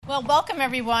Well, welcome,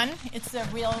 everyone. It's a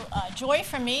real joy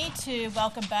for me to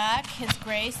welcome back His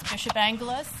Grace Bishop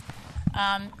Angelus.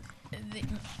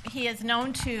 He is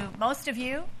known to most of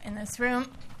you in this room,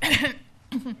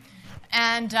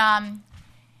 and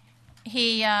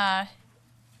he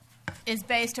is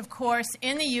based, of course,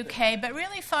 in the UK, but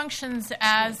really functions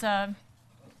as an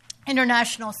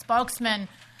international spokesman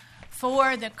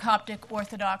for the Coptic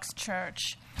Orthodox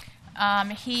Church.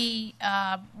 He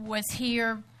was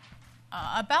here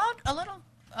about a little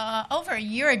over a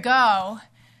year ago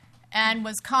and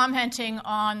was commenting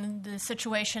on the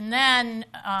situation then,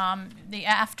 the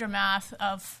aftermath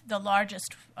of the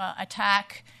largest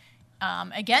attack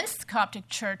against Coptic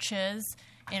churches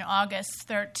in August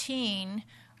 13,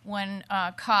 when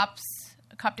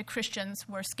Coptic Christians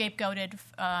were scapegoated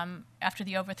after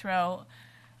the overthrow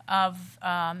of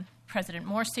President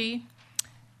Morsi.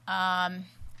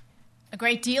 A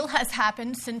great deal has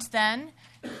happened since then.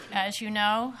 As you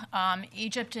know,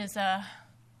 Egypt is a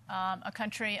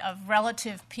country of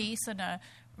relative peace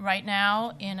right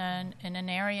now in an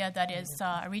area that is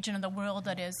a region of the world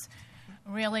that is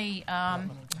really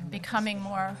becoming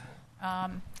more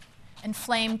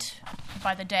inflamed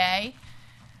by the day.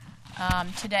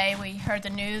 Today we heard the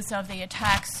news of the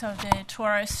attacks of the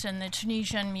tourists in the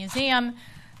Tunisian museum,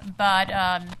 but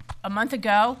a month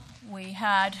ago we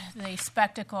had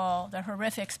the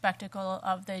horrific spectacle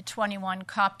of the 21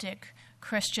 Coptic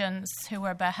Christians who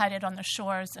were beheaded on the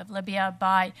shores of Libya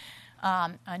by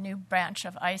a new branch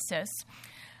of ISIS.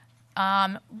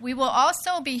 We will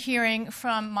also be hearing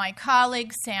from my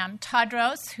colleague Sam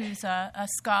Tadros, who's a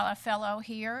scholar fellow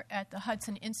here at the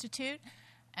Hudson Institute,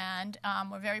 and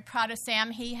we're very proud of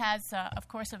Sam. He has, of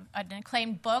course, an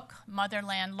acclaimed book,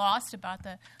 Motherland Lost, about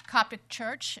the Coptic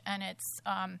Church, and it's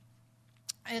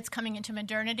coming into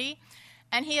modernity.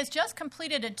 And he has just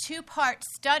completed a two-part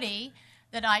study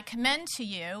that I commend to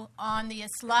you on the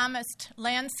Islamist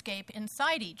landscape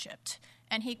inside Egypt.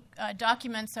 And he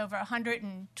documents over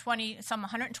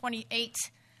 128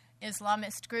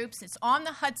 Islamist groups. It's on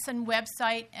the Hudson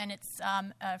website, and it's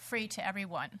free to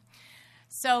everyone.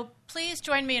 So please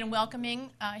join me in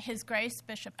welcoming His Grace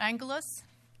Bishop Angelus.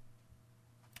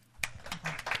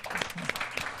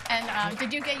 And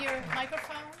did you get your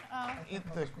microphone?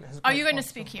 Are you going to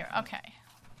speak here? Okay.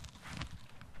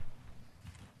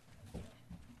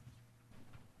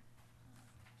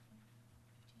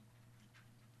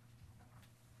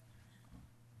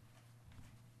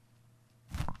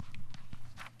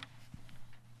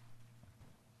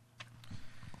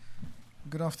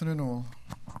 Good afternoon, all.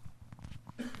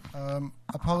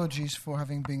 Apologies for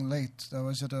having been late. I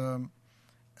was at a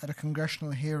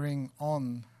congressional hearing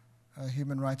on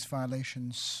human rights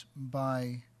violations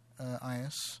by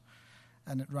IS,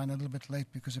 and it ran a little bit late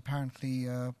because apparently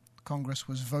Congress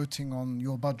was voting on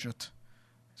your budget.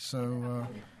 So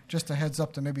just a heads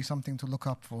up, there may be something to look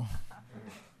up for.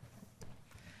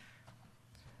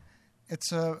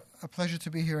 It's a pleasure to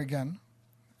be here again,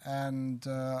 and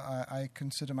I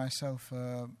consider myself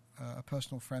a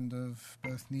personal friend of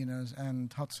both Nina's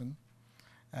and Hudson,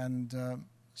 and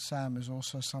Sam is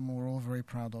also someone we're all very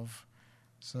proud of.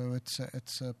 So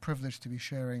it's a privilege to be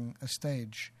sharing a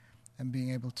stage and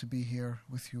being able to be here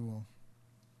with you all.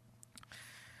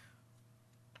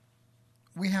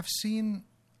 We have seen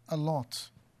a lot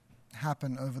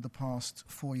happen over the past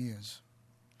 4 years.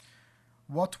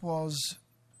 What was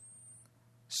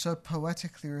so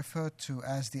poetically referred to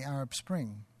as the Arab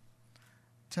Spring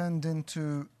turned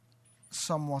into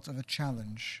somewhat of a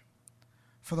challenge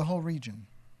for the whole region.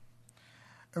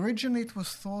 Originally, it was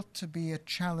thought to be a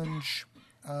challenge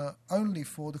only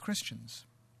for the Christians.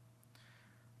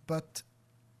 But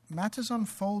matters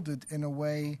unfolded in a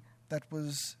way that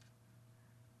was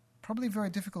probably very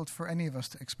difficult for any of us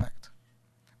to expect.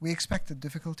 We expected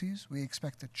difficulties, we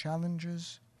expected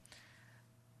challenges,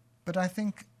 but I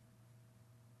think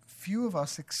few of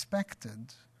us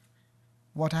expected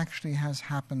what actually has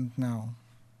happened now.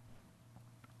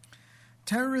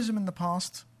 Terrorism in the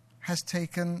past has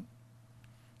taken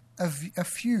a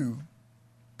few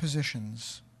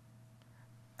positions: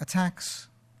 attacks,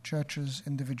 churches,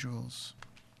 individuals.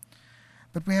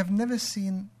 But we have never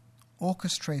seen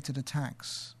orchestrated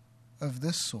attacks of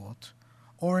this sort,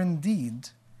 or indeed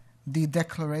the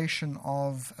declaration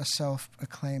of a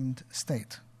self-acclaimed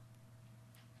state.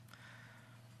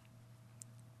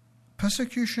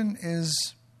 Persecution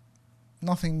is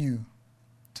nothing new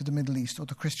to the Middle East or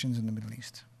to Christians in the Middle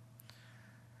East.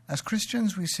 As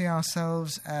Christians, we see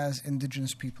ourselves as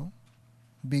indigenous people,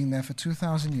 being there for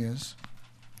 2,000 years,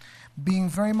 being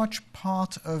very much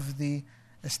part of the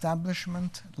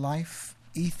establishment, life,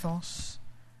 ethos,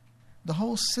 the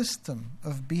whole system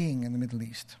of being in the Middle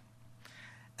East,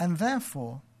 and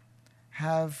therefore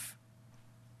have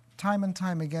time and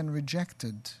time again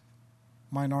rejected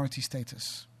minority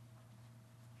status.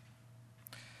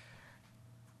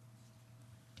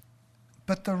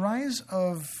 But the rise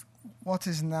of what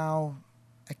is now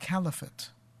a caliphate,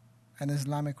 an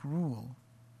Islamic rule,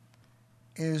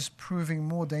 is proving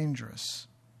more dangerous.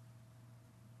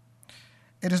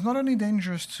 It is not only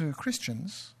dangerous to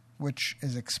Christians, which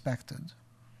is expected,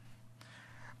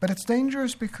 but it's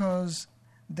dangerous because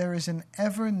there is an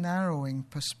ever-narrowing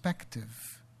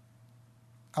perspective,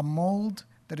 a mold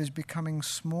that is becoming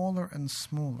smaller and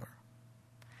smaller.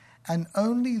 And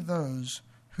only those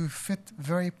who fit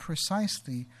very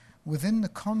precisely within the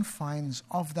confines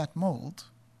of that mold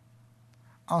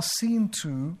are seen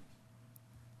to,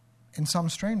 in some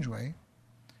strange way,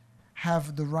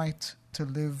 have the right to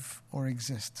live or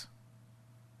exist.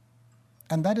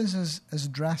 And that is as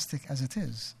drastic as it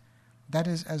is. That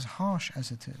is as harsh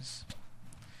as it is.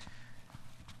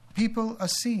 People are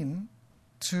seen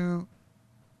to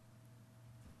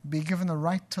be given a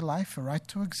right to life, a right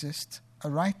to exist, a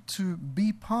right to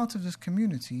be part of this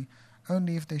community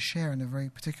only if they share in a very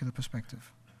particular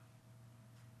perspective.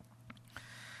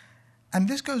 And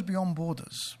this goes beyond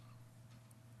borders.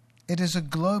 It is a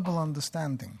global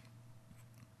understanding.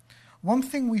 One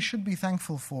thing we should be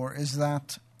thankful for is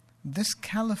that this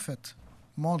caliphate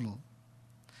model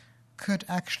could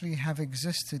actually have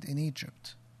existed in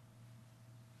Egypt.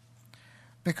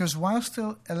 Because while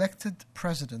still elected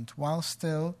president, while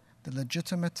still the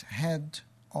legitimate head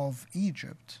of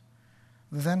Egypt,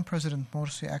 then President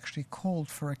Morsi actually called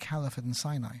for a caliphate in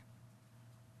Sinai.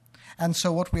 And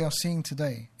so what we are seeing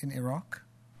today in Iraq,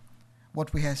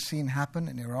 what we have seen happen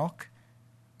in Iraq,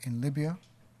 in Libya,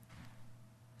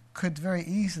 could very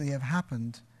easily have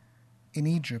happened in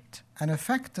Egypt and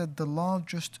affected the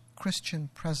largest Christian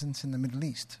presence in the Middle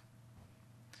East.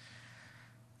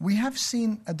 We have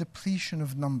seen a depletion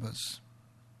of numbers.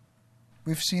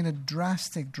 We've seen a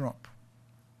drastic drop,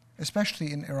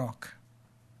 especially in Iraq,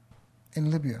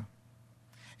 in Libya.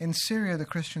 In Syria, the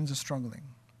Christians are struggling.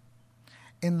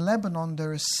 In Lebanon,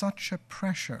 there is such a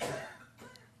pressure.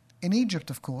 In Egypt,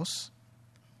 of course,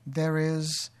 there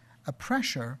is a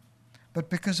pressure, but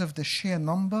because of the sheer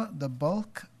number, the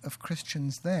bulk of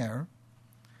Christians there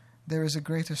is a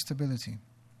greater stability.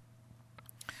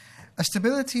 A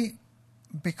stability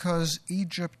because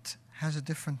Egypt has a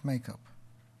different makeup.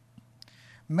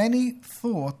 Many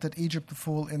thought that Egypt would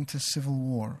fall into civil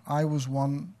war. I was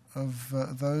one of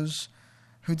those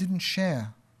who didn't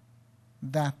share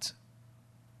that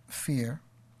fear,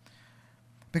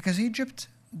 because Egypt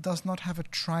does not have a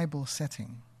tribal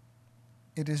setting.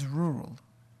 It is rural.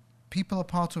 People are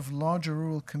part of larger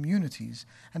rural communities,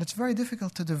 and it's very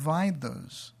difficult to divide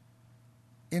those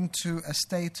into a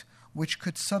state which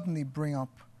could suddenly bring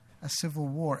up a civil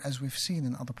war, as we've seen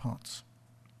in other parts.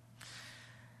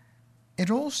 It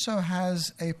also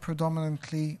has a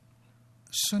predominantly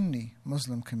Sunni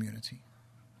Muslim community.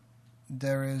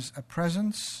 There is a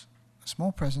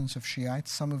small presence of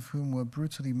Shiites, some of whom were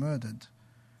brutally murdered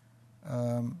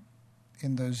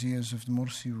in those years of the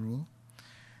Morsi rule.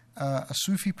 A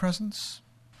Sufi presence,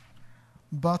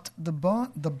 but the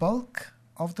bulk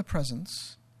of the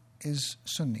presence is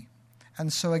Sunni.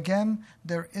 And so again,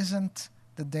 there isn't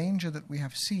the danger that we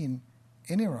have seen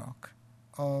in Iraq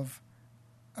of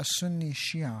a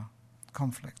Sunni-Shia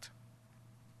conflict.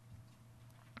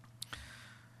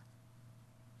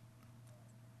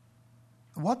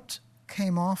 What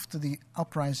came after the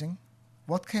uprising,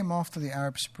 what came after the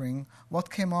Arab Spring, what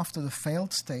came after the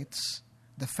failed states,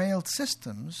 the failed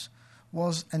systems,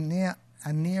 was a near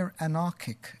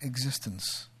anarchic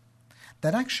existence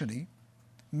that actually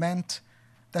meant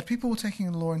that people were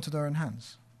taking the law into their own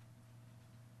hands.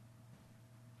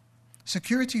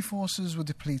 Security forces were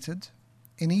depleted.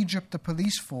 In Egypt, the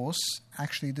police force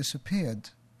actually disappeared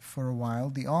for a while.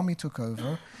 The army took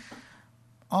over.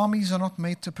 Armies are not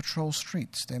made to patrol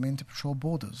streets. They're made to patrol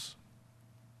borders.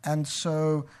 And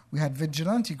so we had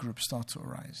vigilante groups start to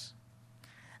arise.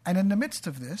 And in the midst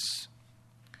of this,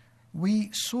 we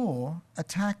saw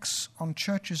attacks on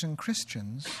churches and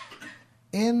Christians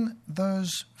in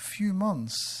those few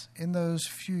months, in those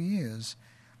few years,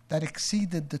 that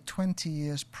exceeded the 20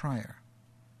 years prior.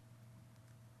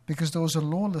 Because there was a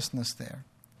lawlessness there.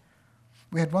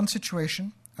 We had one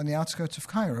situation on the outskirts of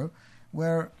Cairo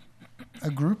where a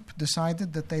group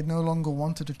decided that they no longer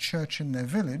wanted a church in their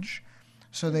village,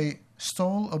 so they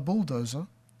stole a bulldozer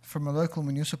from a local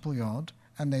municipal yard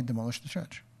and they demolished the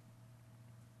church.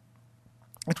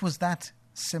 It was that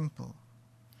simple.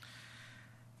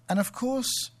 And of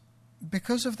course,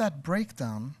 because of that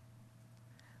breakdown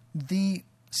the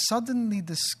suddenly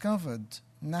discovered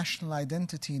national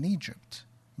identity in Egypt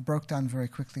broke down very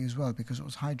quickly as well, because it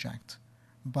was hijacked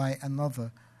by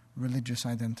another religious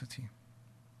identity.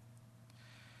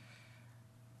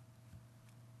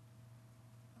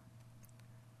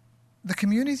 The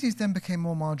communities then became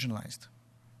more marginalized,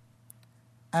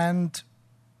 and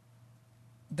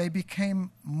they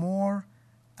became more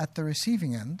at the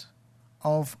receiving end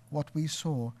of what we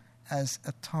saw as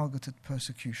a targeted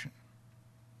persecution.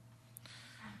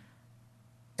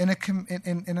 In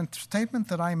a statement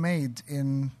that I made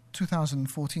in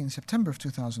 2014, September of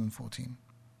 2014,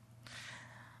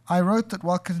 I wrote that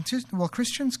while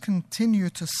Christians continue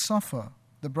to suffer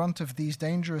the brunt of these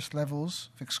dangerous levels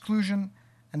of exclusion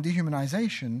and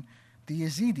dehumanization, the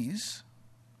Yazidis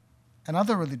and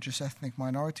other religious ethnic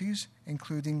minorities,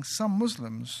 including some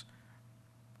Muslims,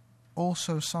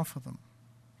 also suffer them.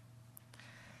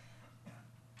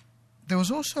 There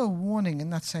was also a warning in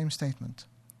that same statement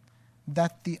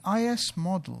that the IS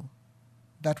model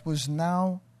that was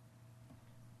now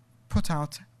put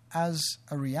out as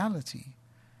a reality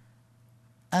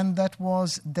and that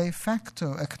was de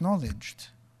facto acknowledged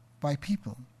by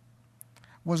people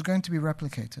was going to be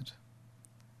replicated.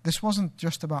 This wasn't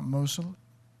just about Mosul.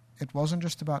 It wasn't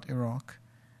just about Iraq.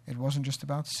 It wasn't just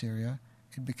about Syria.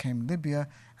 It became Libya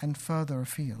and further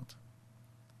afield.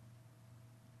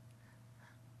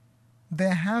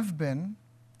 There have been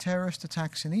terrorist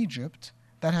attacks in Egypt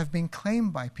that have been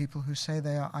claimed by people who say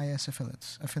they are IS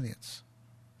affiliates.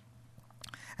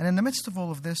 And in the midst of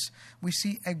all of this, we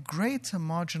see a greater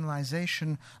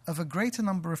marginalization of a greater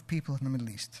number of people in the Middle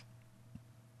East.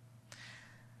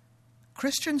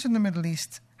 Christians in the Middle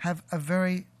East have a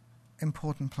very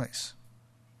important place.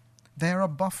 They are a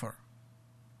buffer.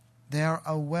 They are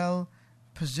a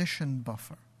well-positioned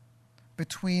buffer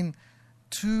between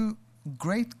two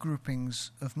great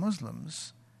groupings of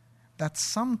Muslims that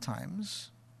sometimes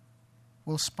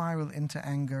will spiral into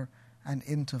anger and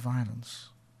into violence.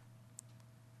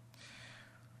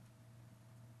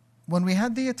 When we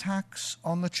had the attacks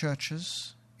on the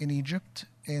churches in Egypt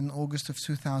in August of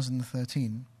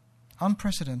 2013,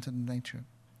 unprecedented in nature,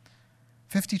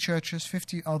 50 churches,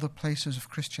 50 other places of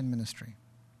Christian ministry,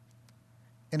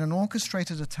 in an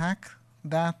orchestrated attack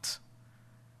that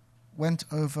went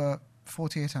over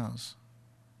 48 hours.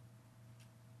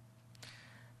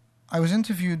 I was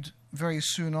interviewed very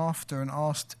soon after and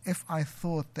asked if I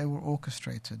thought they were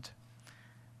orchestrated.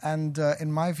 And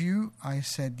in my view, I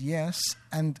said yes,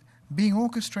 and being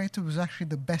orchestrated was actually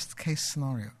the best case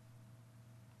scenario.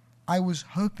 I was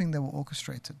hoping they were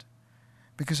orchestrated,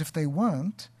 because if they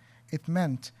weren't, it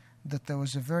meant that there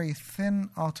was a very thin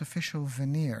artificial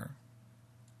veneer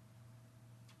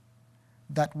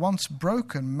that, once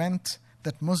broken, meant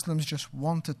that Muslims just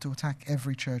wanted to attack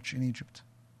every church in Egypt.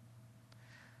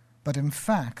 But in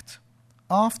fact,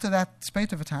 after that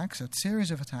spate of attacks, that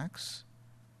series of attacks,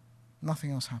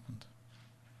 nothing else happened.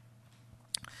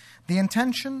 The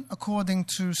intention, according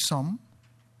to some,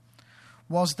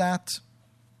 was that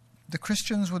the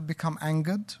Christians would become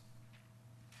angered,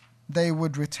 they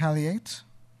would retaliate,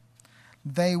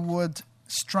 they would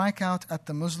strike out at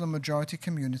the Muslim majority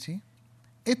community,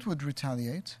 it would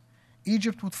retaliate,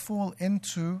 Egypt would fall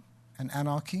into an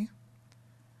anarchy,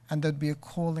 and there'd be a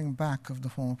calling back of the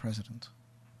former president.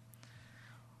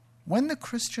 When the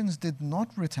Christians did not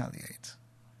retaliate,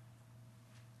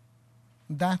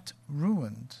 that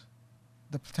ruined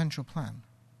the potential plan.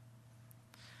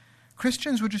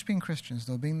 Christians were just being Christians,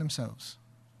 they were being themselves.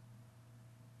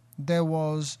 There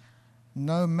was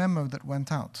no memo that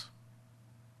went out.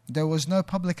 There was no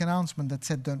public announcement that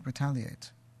said don't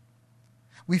retaliate.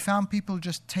 We found people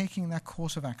just taking that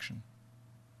course of action.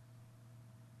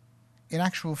 In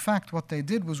actual fact, what they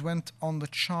did was went on the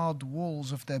charred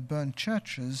walls of their burnt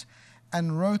churches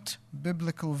and wrote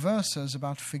biblical verses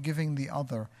about forgiving the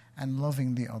other and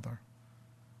loving the other.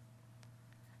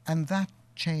 And that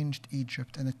changed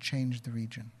Egypt, and it changed the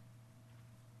region.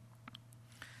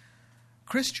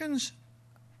 Christians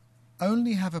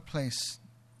only have a place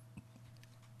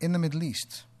in the Middle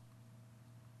East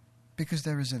because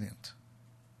they're resilient,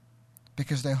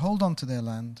 because they hold on to their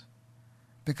land,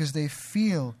 because they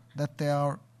feel that they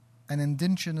are an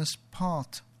indigenous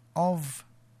part of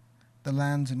the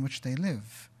lands in which they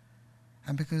live,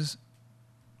 and because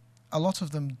a lot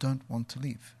of them don't want to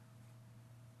leave.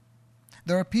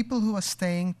 There are people who are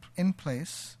staying in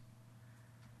place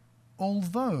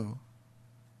although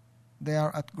they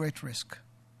are at great risk,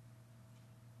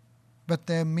 but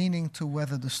they're meaning to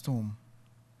weather the storm.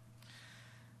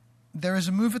 There is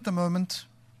a move at the moment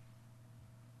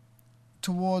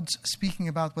towards speaking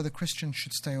about whether Christians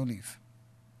should stay or leave.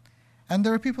 And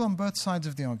there are people on both sides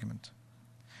of the argument.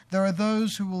 There are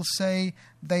those who will say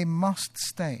they must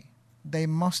stay. They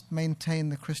must maintain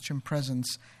the Christian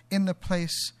presence in the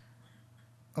place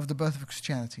of the birth of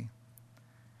Christianity.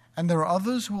 And there are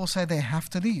others who will say they have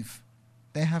to leave.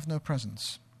 They have no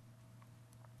presence.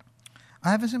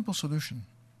 I have a simple solution.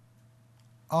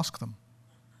 Ask them.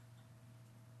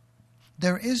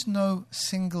 There is no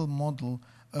single model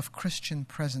of Christian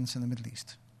presence in the Middle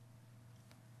East.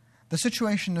 The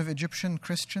situation of Egyptian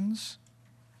Christians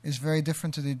is very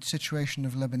different to the situation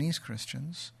of Lebanese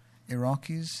Christians,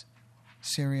 Iraqis,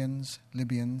 Syrians,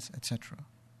 Libyans, etc.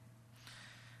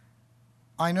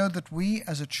 I know that we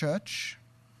as a church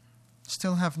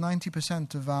still have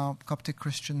 90% of our Coptic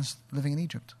Christians living in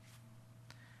Egypt.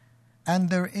 And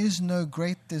there is no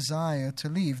great desire to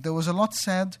leave. There was a lot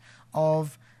said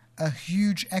of a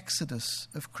huge exodus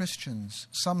of Christians.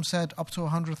 Some said up to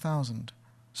 100,000,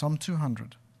 some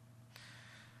 200.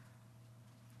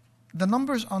 The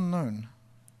number is unknown,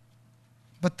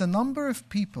 but the number of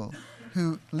people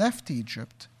who left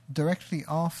Egypt directly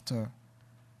after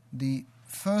the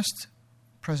first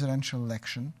presidential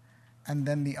election and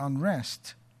then the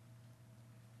unrest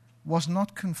was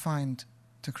not confined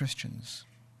to Christians.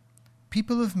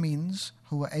 People of means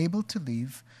who were able to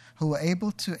leave, who were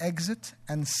able to exit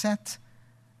and set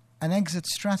an exit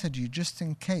strategy just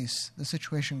in case the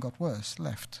situation got worse,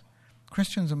 left.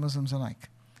 Christians and Muslims alike.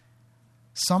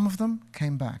 Some of them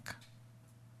came back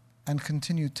and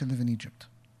continued to live in Egypt.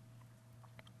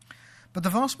 But the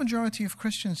vast majority of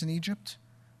Christians in Egypt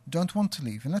don't want to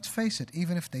leave. And let's face it,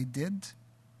 even if they did,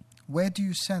 where do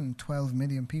you send 12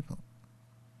 million people?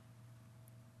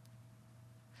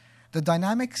 The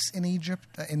dynamics in Egypt,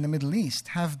 in the Middle East,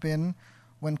 have been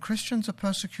when Christians are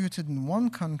persecuted in one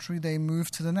country, they move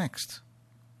to the next.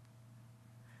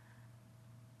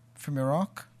 From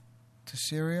Iraq to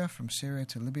Syria, from Syria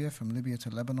to Libya, from Libya to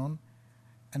Lebanon,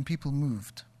 and people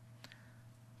moved.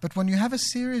 But when you have a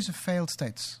series of failed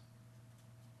states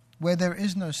where there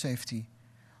is no safety,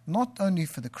 not only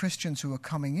for the Christians who are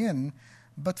coming in,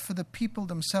 but for the people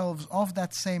themselves of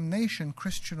that same nation,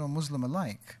 Christian or Muslim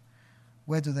alike,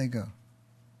 where do they go?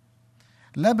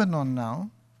 Lebanon now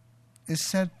is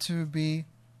said to be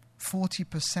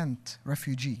 40%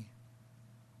 refugee.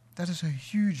 That is a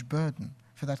huge burden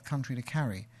for that country to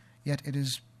carry, yet it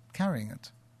is carrying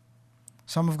it.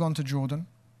 Some have gone to Jordan,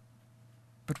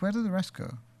 but where do the rest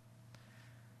go?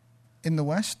 In the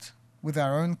West, with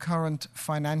our own current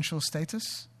financial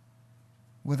status,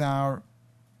 with our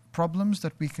problems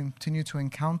that we continue to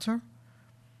encounter,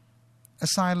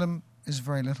 asylum is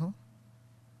very little.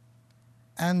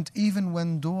 And even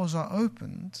when doors are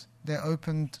opened, they're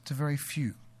opened to very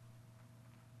few.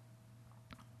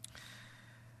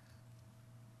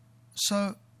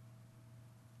 So,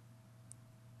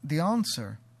 the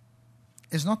answer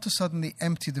is not to suddenly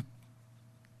empty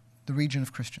the region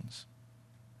of Christians.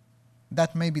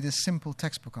 That may be the simple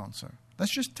textbook answer.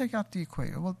 Let's just take out the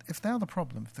equation. Well, if they're the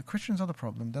problem, if the Christians are the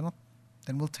problem,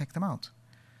 then we'll take them out.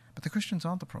 But the Christians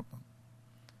aren't the problem.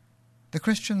 The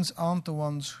Christians aren't the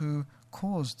ones who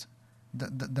caused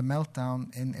the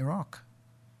meltdown in Iraq.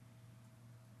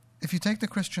 If you take the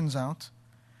Christians out,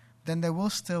 then there will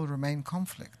still remain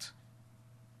conflict.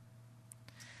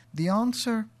 The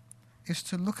answer is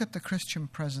to look at the Christian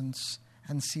presence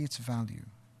and see its value.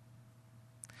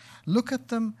 Look at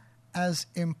them as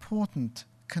important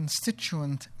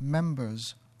constituent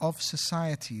members of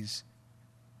societies,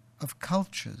 of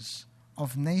cultures,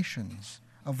 of nations,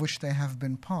 of which they have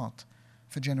been part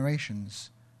for generations,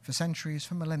 for centuries,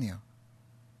 for millennia.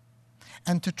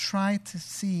 And to try to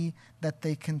see that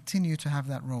they continue to have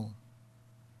that role.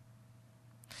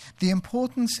 The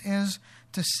importance is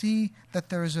to see that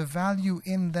there is a value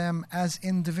in them as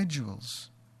individuals,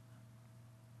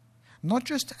 not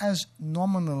just as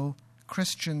nominal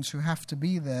Christians who have to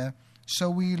be there so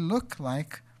we look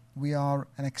like we are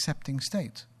an accepting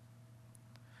state,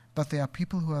 but they are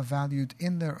people who are valued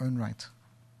in their own right,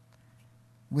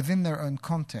 within their own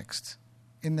context,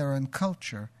 in their own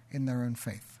culture, in their own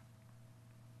faith.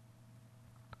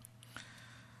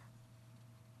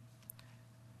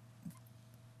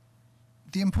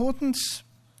 The importance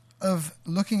of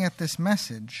looking at this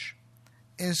message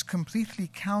is completely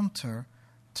counter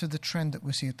to the trend that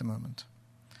we see at the moment.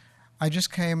 I just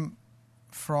came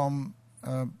from,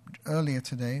 earlier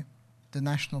today, the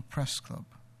National Press Club,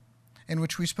 in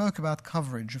which we spoke about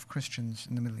coverage of Christians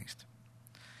in the Middle East.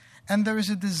 And there is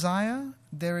a desire,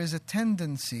 there is a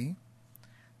tendency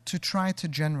to try to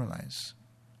generalize,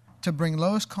 to bring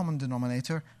lowest common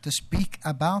denominator, to speak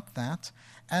about that,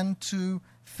 and to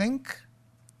think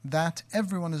that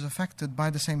everyone is affected by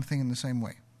the same thing in the same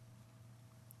way.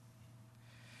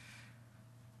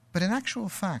 But in actual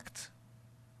fact,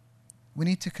 we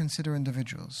need to consider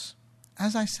individuals.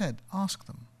 As I said, ask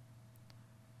them.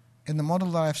 In the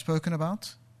model that I've spoken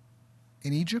about,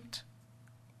 in Egypt,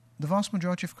 the vast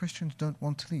majority of Christians don't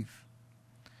want to leave.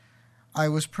 I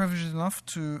was privileged enough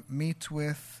to meet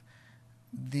with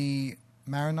the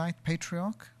Maronite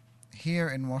Patriarch here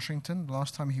in Washington, the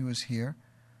last time he was here,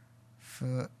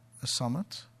 for a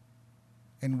summit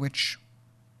in which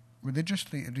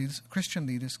Christian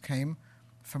leaders came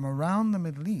from around the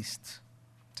Middle East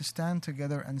to stand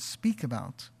together and speak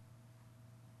about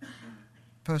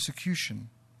persecution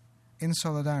in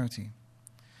solidarity.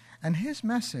 And his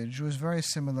message was very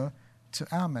similar to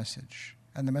our message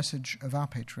and the message of our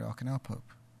Patriarch and our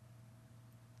Pope.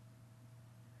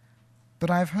 But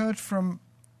I've heard from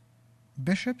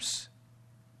bishops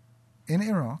in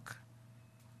Iraq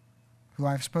who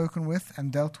I've spoken with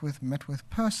and met with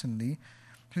personally,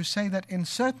 who say that in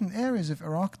certain areas of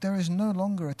Iraq there is no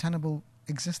longer a tenable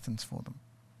existence for them.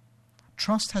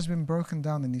 Trust has been broken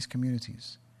down in these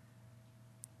communities.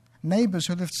 Neighbors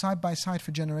who lived side by side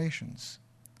for generations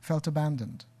felt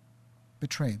abandoned,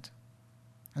 betrayed,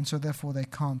 and so therefore they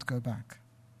can't go back.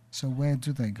 So where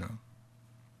do they go?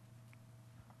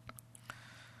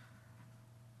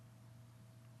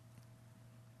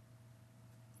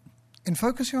 In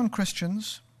focusing on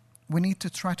Christians, we need to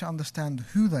try to understand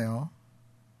who they are,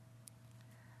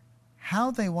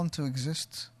 how they want to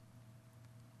exist,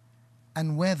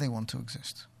 and where they want to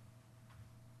exist.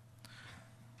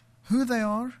 Who they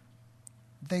are,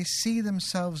 they see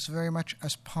themselves very much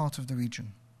as part of the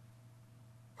region.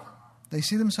 They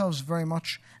see themselves very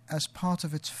much as part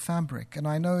of its fabric. And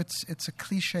I know it's a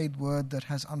cliched word that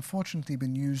has unfortunately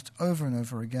been used over and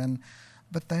over again,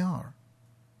 but they are.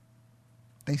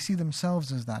 They see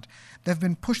themselves as that. They've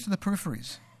been pushed to the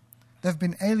peripheries. They've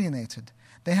been alienated.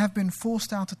 They have been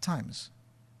forced out at times,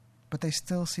 but they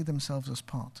still see themselves as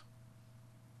part.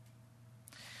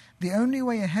 The only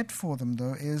way ahead for them,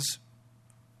 though, is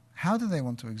how do they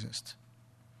want to exist?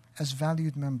 As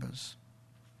valued members.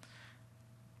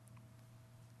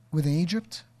 Within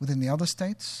Egypt, within the other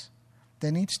states,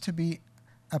 there needs to be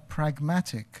a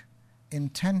pragmatic,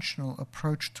 intentional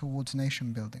approach towards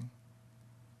nation building,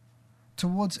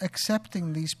 towards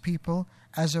accepting these people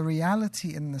as a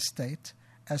reality in the state,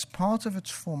 as part of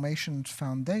its formation and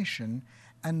foundation,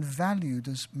 and valued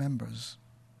as members.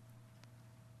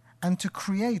 And to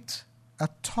create a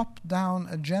top-down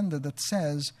agenda that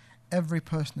says every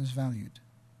person is valued.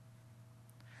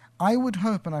 I would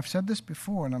hope, and I've said this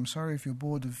before, and I'm sorry if you're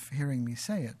bored of hearing me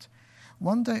say it,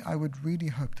 one day I would really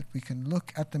hope that we can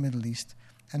look at the Middle East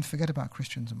and forget about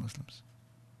Christians and Muslims,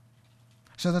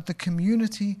 so that the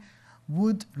community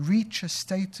would reach a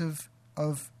state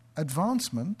of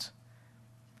advancement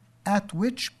at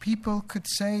which people could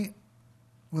say,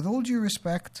 with all due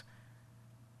respect,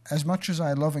 as much as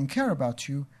I love and care about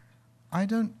you, I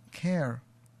don't care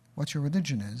what your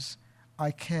religion is.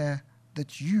 I care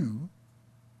that you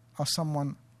are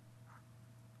someone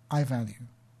I value.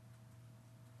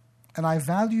 And I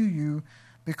value you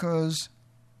because,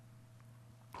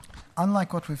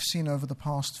 unlike what we've seen over the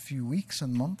past few weeks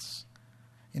and months,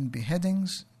 in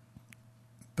beheadings,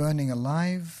 burning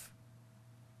alive,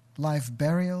 live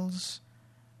burials,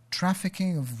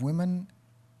 trafficking of women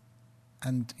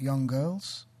and young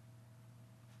girls,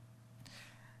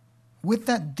 with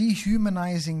that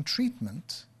dehumanizing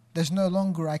treatment, there's no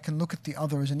longer I can look at the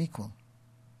other as an equal.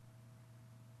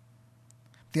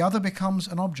 The other becomes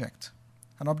an object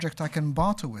I can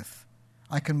barter with,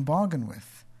 I can bargain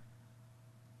with,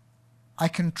 I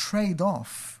can trade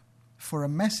off for a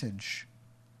message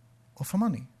or for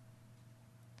money.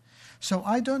 So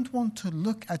I don't want to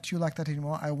look at you like that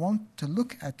anymore. I want to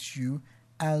look at you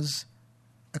as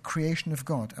a creation of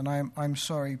God. And I'm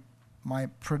sorry, my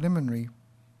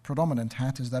predominant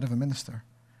hat is that of a minister.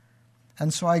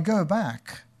 And so I go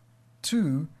back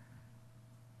to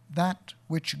that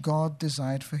which God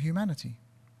desired for humanity,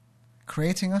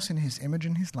 creating us in his image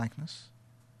and his likeness,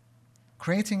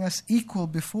 creating us equal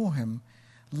before him,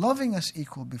 loving us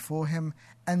equal before him,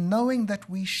 and knowing that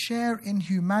we share in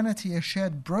humanity a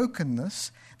shared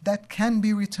brokenness that can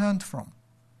be returned from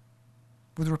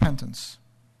with repentance.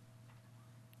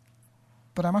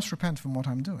 But I must repent from what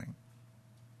I'm doing.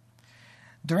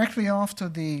 Directly after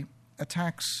the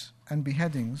attacks and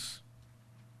beheadings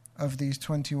of these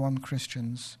 21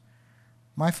 Christians,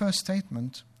 my first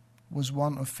statement was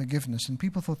one of forgiveness, and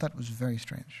people thought that was very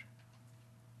strange.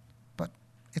 But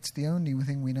it's the only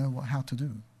thing we know how to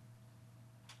do.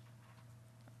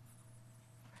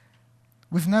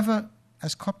 We've never,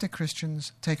 as Coptic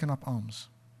Christians, taken up arms.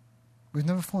 We've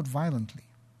never fought violently.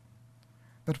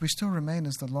 but we still remain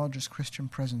as the largest Christian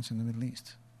presence in the Middle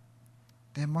East.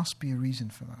 There must be a reason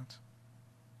for that.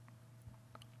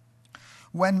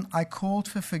 When I called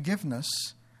for forgiveness,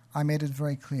 I made it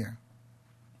very clear.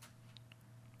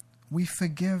 We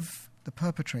forgive the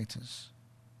perpetrators,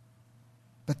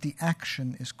 but the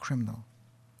action is criminal.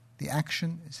 The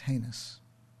action is heinous.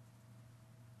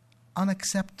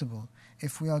 Unacceptable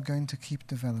if we are going to keep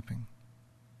developing.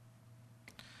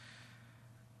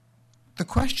 The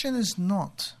question is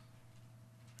not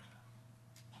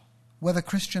whether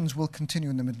Christians will continue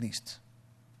in the Middle East.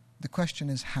 The question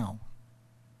is how.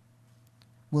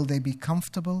 Will they be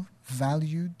comfortable,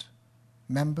 valued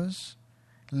members,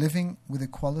 living with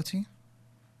equality?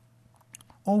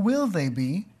 Or will they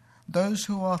be those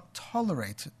who are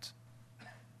tolerated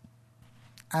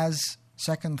as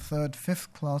second, third,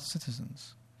 fifth-class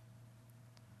citizens?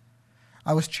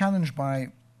 I was challenged by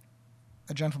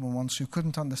a gentleman once who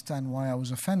couldn't understand why I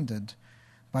was offended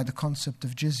by the concept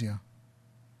of jizya,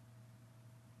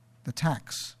 the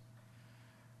tax.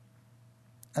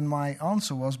 And my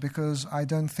answer was, because I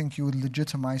don't think you would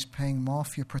legitimize paying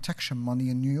mafia protection money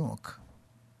in New York.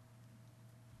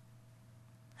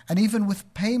 And even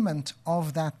with payment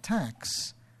of that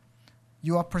tax,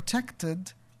 you are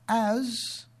protected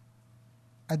as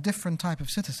a different type of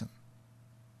citizen.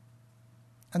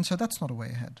 And so that's not a way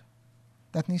ahead.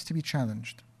 That needs to be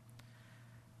challenged.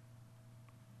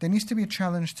 There needs to be a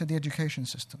challenge to the education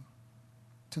system,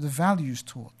 to the values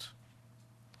taught.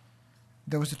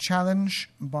 There was a challenge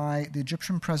by the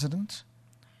Egyptian president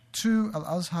to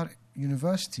Al-Azhar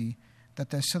University that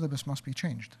their syllabus must be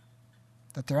changed,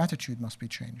 that their attitude must be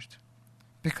changed,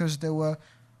 because there were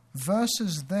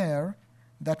verses there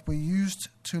that were used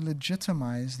to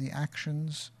legitimize the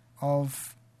actions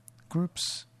of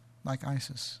groups like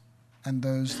ISIS and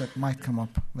those that might come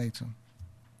up later.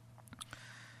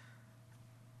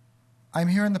 I'm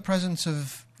here in the presence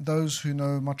of those who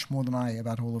know much more than I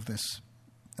about all of this,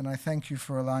 and I thank you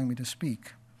for allowing me to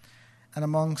speak. And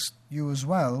amongst you as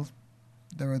well,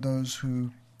 there are those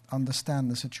who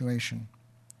understand the situation.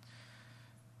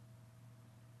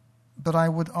 But I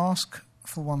would ask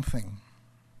for one thing,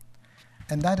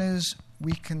 and that is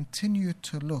we continue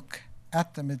to look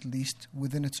at the Middle East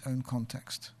within its own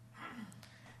context.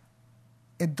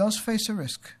 It does face a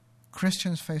risk.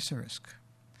 Christians face a risk.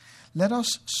 Let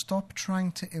us stop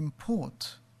trying to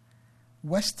import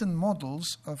Western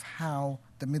models of how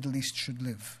the Middle East should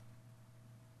live.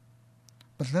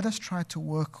 But let us try to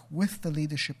work with the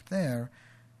leadership there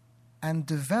and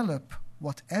develop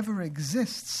whatever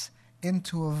exists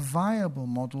into a viable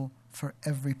model for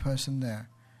every person there.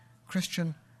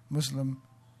 Christian, Muslim,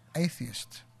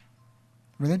 atheist,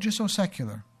 religious or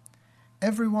secular.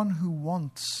 Everyone who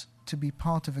wants to be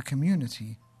part of a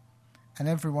community and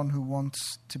everyone who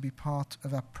wants to be part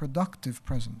of a productive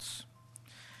presence.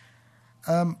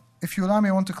 If you allow me,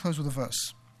 I want to close with a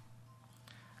verse.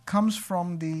 Comes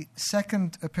from the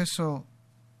second epistle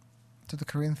to the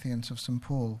Corinthians of St.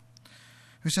 Paul,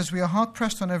 who says, "We are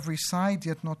hard-pressed on every side,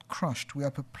 yet not crushed. We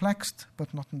are perplexed,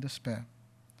 but not in despair.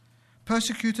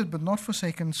 Persecuted, but not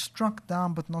forsaken. Struck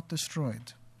down, but not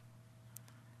destroyed."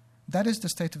 That is the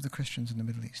state of the Christians in the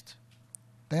Middle East.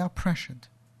 They are pressured.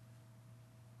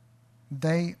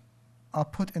 They are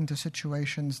put into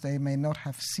situations they may not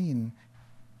have seen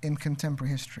in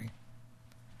contemporary history.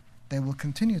 They will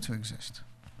continue to exist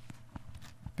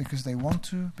because they want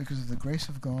to, because of the grace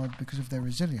of God, because of their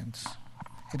resilience.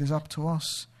 It is up to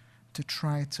us to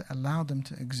try to allow them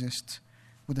to exist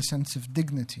with a sense of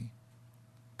dignity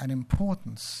and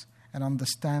importance and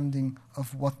understanding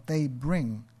of what they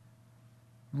bring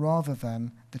rather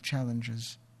than the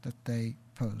challenges that they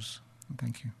pose. And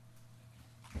thank you.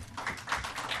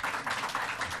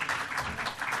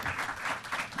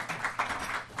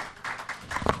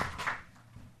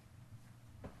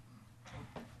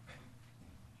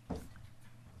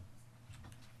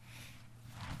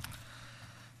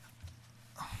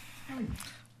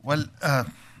 Well,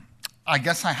 I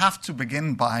guess I have to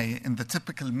begin by, in the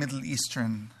typical Middle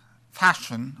Eastern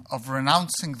fashion, of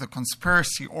renouncing the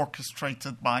conspiracy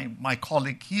orchestrated by my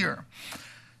colleague here.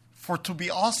 For to be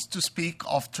asked to speak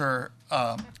after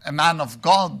a man of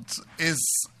God is,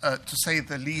 to say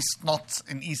the least, not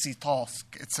an easy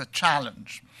task. It's a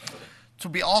challenge. To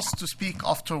be asked to speak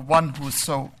after one who is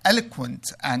so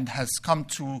eloquent and has come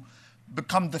to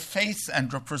become the face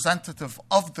and representative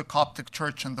of the Coptic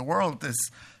Church in the world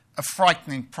is a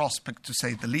frightening prospect, to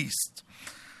say the least.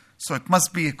 So it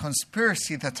must be a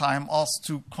conspiracy that I am asked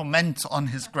to comment on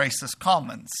His Grace's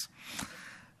comments.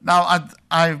 Now,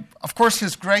 of course,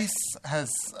 His Grace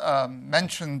has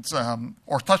mentioned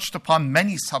or touched upon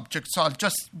many subjects, so I'll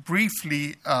just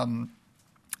briefly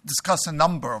discuss a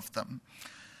number of them.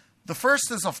 The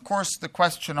first is, of course, the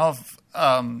question of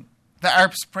the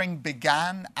Arab Spring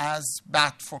began as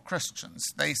bad for Christians.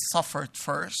 They suffered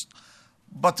first,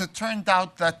 but it turned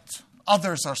out that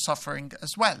others are suffering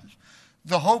as well.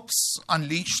 The hopes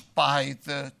unleashed by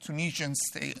the Tunisian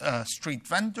street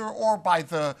vendor or by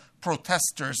the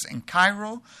protesters in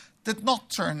Cairo did not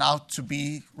turn out to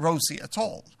be rosy at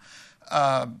all.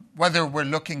 Whether we're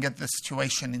looking at the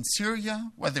situation in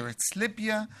Syria, whether it's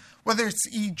Libya, whether it's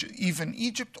even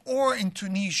Egypt, or in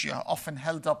Tunisia, often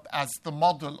held up as the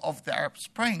model of the Arab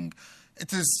Spring,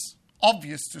 it is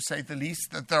obvious, to say the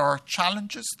least, that there are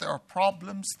challenges, there are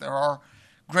problems, there are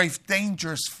grave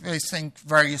dangers facing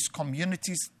various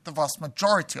communities, the vast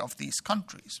majority of these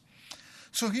countries.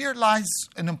 So here lies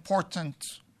an important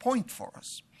point for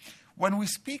us. When we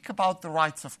speak about the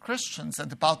rights of Christians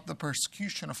and about the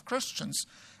persecution of Christians,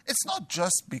 it's not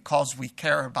just because we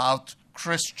care about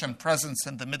Christian presence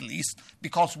in the Middle East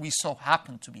because we so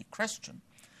happen to be Christian.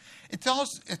 It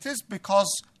is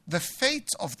because the fate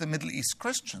of the Middle East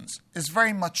Christians is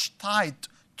very much tied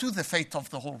to the fate of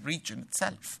the whole region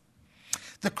itself.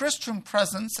 The Christian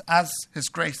presence, as His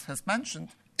Grace has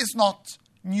mentioned, is not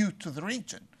new to the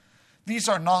region. These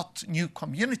are not new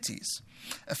communities.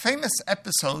 A famous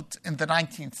episode in the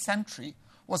 19th century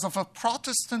was of a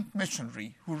Protestant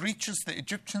missionary who reaches the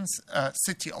Egyptian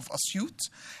city of Asyut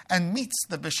and meets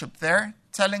the bishop there,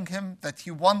 telling him that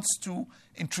he wants to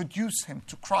introduce him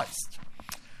to Christ.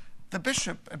 The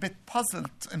bishop, a bit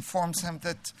puzzled, informs him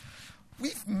that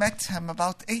we've met him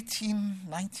about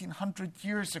 1900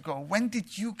 years ago. When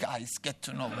did you guys get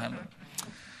to know him?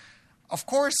 Of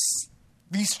course,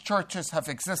 these churches have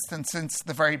existed since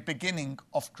the very beginning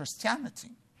of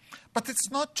Christianity. But it's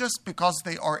not just because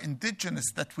they are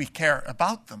indigenous that we care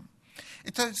about them.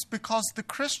 It is because the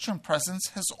Christian presence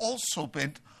has also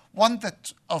been one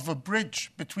of a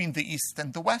bridge between the East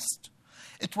and the West.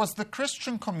 It was the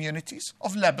Christian communities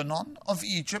of Lebanon, of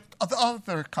Egypt, of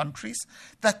other countries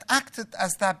that acted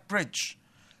as that bridge,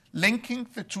 linking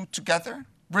the two together,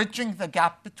 bridging the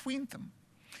gap between them.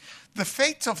 The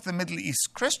fate of the Middle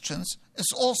East Christians is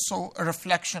also a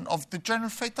reflection of the general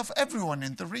fate of everyone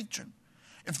in the region.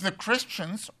 If the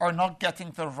Christians are not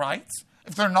getting their rights,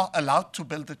 if they're not allowed to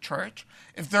build a church,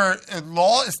 if their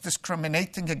law is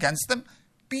discriminating against them,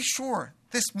 be sure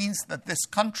this means that this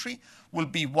country will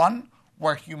be one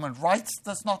where human rights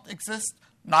does not exist,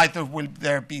 neither will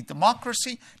there be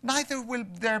democracy, neither will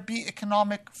there be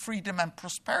economic freedom and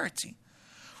prosperity.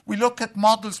 We look at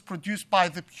models produced by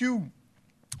the Pew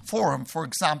Forum, for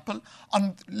example,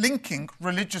 on linking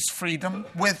religious freedom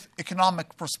with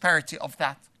economic prosperity of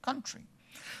that country.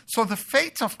 So the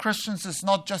fate of Christians is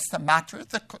not just a matter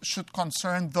that should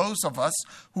concern those of us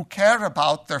who care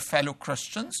about their fellow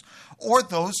Christians or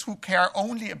those who care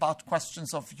only about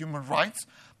questions of human rights,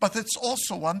 but it's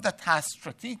also one that has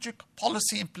strategic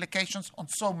policy implications on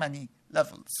so many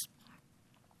levels.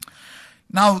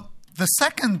 Now, the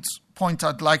second point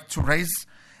I'd like to raise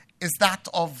is that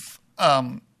of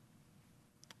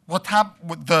what happened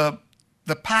with the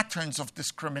patterns of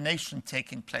discrimination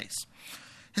taking place.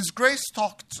 His Grace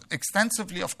talked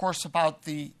extensively, of course, about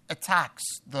the attacks,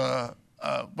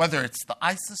 whether it's the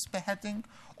ISIS beheading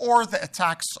or the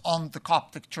attacks on the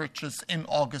Coptic churches in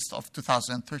August of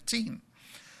 2013.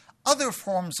 Other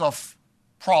forms of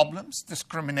problems,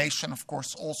 discrimination, of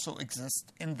course, also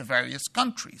exist in the various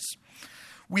countries.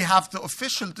 We have the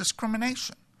official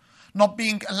discrimination. Not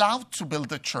being allowed to build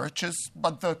the churches,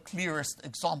 but the clearest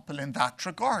example in that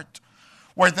regard,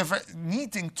 where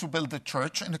needing to build a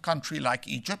church in a country like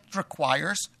Egypt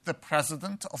requires the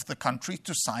president of the country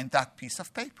to sign that piece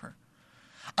of paper.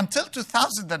 Until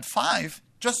 2005,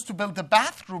 just to build a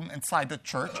bathroom inside a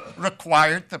church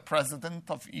required the president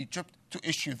of Egypt to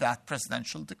issue that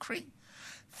presidential decree.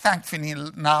 Thankfully,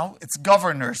 now it's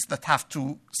governors that have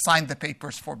to sign the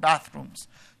papers for bathrooms.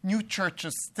 New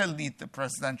churches still need the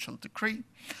presidential decree.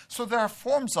 So there are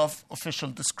forms of official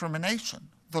discrimination,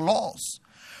 the laws.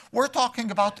 We're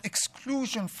talking about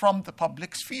exclusion from the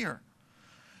public sphere.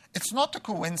 It's not a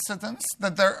coincidence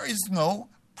that there is no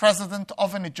president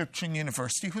of an Egyptian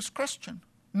university who's Christian,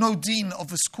 no dean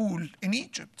of a school in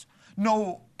Egypt,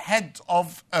 no head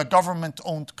of a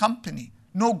government-owned company,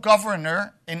 no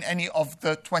governor in any of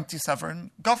the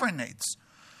 27 governorates.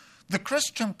 The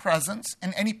Christian presence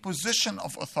in any position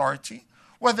of authority,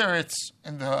 whether it's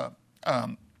in the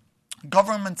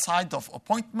government side of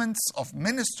appointments, of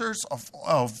ministers, of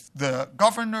the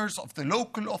governors, of the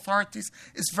local authorities,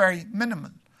 is very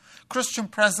minimal. Christian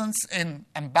presence in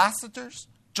ambassadors,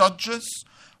 judges,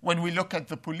 when we look at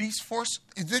the police force,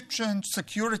 Egyptian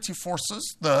security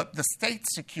forces, the state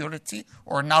security,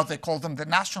 or now they call them the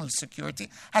national security,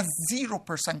 has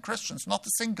 0% Christians, not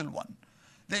a single one.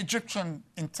 The Egyptian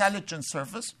intelligence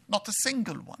service, not a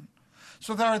single one.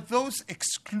 So there are those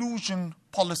exclusion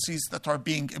policies that are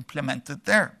being implemented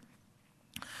there.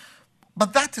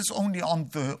 But that is only on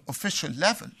the official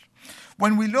level.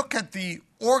 When we look at the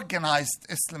organized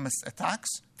Islamist attacks,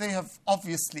 they have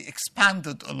obviously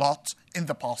expanded a lot in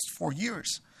the past 4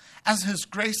 years. As His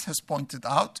Grace has pointed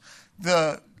out,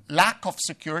 the lack of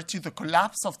security, the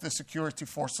collapse of the security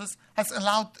forces has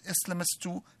allowed Islamists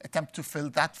to attempt to fill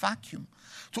that vacuum,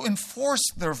 to enforce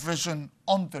their vision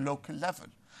on the local level.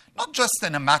 Not just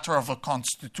in a matter of a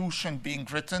constitution being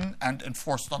written and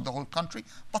enforced on the whole country,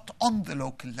 but on the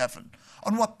local level,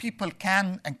 on what people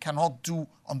can and cannot do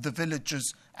on the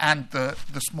villages and the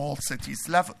small cities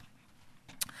level.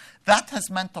 That has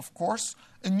meant, of course,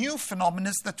 a new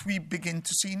phenomenon that we begin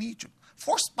to see in Egypt.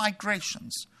 Forced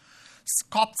migrations.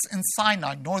 Copts in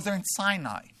Sinai, northern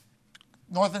Sinai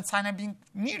being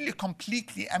nearly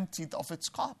completely emptied of its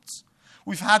Copts.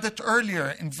 We've had it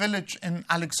earlier in village in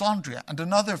Alexandria and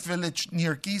another village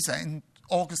near Giza in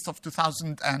August of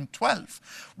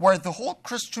 2012, where the whole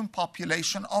Christian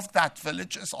population of that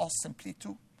village is asked simply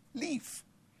to leave.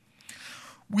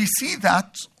 We see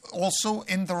that also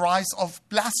in the rise of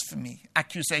blasphemy,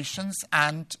 accusations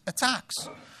and attacks.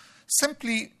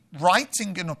 Simply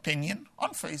writing an opinion on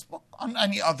Facebook, on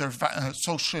any other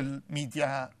social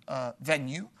media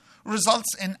venue,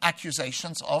 results in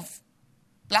accusations of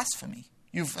blasphemy.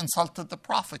 You've insulted the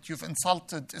Prophet, you've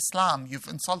insulted Islam, you've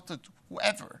insulted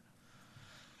whoever.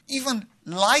 Even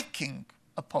liking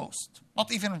a post,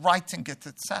 not even writing it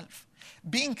itself.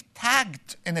 Being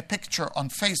tagged in a picture on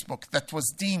Facebook that was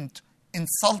deemed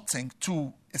insulting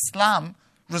to Islam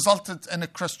resulted in a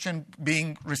Christian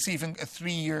receiving a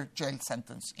 3-year jail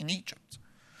sentence in Egypt.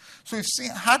 So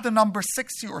we've had a number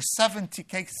 60 or 70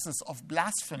 cases of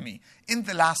blasphemy in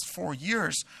the last 4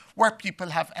 years where people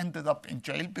have ended up in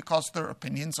jail because their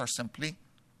opinions are simply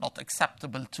not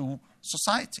acceptable to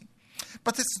society.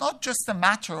 But it's not just a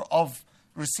matter of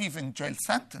receiving jail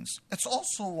sentence. It's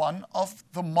also one of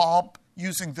the mob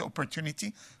using the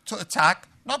opportunity to attack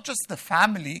not just the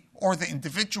family or the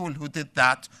individual who did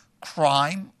that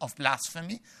crime of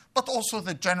blasphemy, but also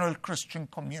the general Christian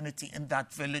community in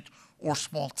that village or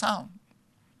small town.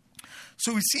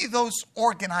 So we see those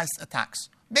organized attacks.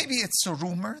 Maybe it's a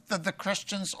rumor that the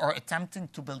Christians are attempting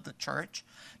to build a church.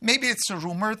 Maybe it's a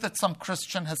rumor that some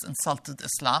Christian has insulted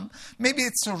Islam. Maybe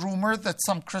it's a rumor that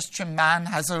some Christian man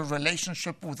has a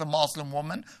relationship with a Muslim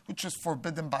woman, which is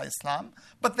forbidden by Islam.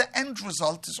 But the end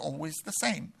result is always the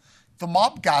same. The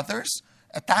mob gathers,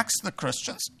 attacks the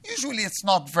Christians. Usually it's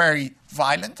not very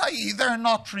violent, i.e. there are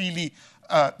not really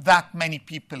that many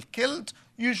people killed.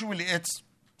 Usually it's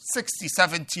 60,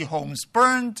 70 homes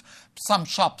burned, some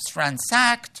shops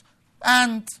ransacked,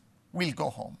 and we'll go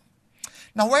home.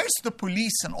 Now, where's the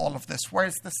police in all of this?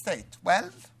 Where's the state? Well,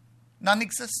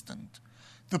 non-existent.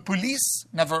 The police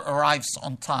never arrives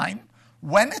on time.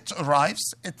 When it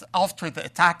arrives, after the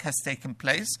attack has taken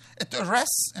place, it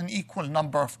arrests an equal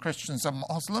number of Christians and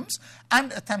Muslims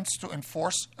and attempts to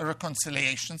enforce a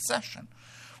reconciliation session,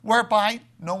 whereby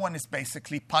no one is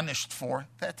basically punished for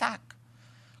the attack,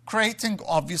 creating,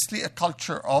 obviously, a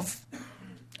culture of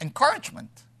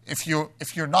encouragement. If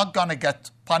you're not going to get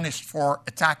punished for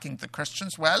attacking the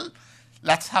Christians, well,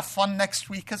 let's have fun next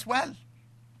week as well.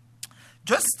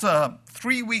 Just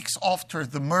 3 weeks after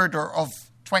the murder of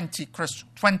 20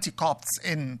 Copts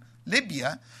in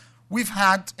Libya, we've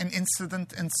had an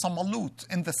incident in Samalut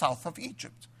in the south of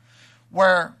Egypt,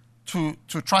 where, to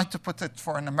try to put it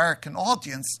for an American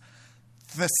audience,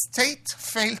 the state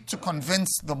failed to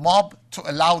convince the mob to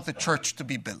allow the church to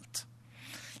be built.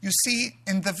 You see,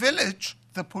 in the village,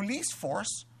 the police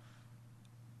force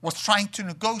was trying to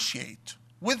negotiate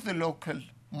with the local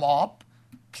mob,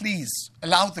 please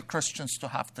allow the Christians to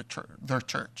have their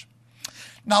church.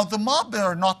 Now, the mob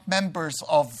are not members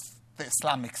of the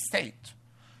Islamic State.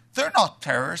 They're not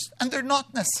terrorists, and they're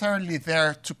not necessarily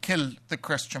there to kill the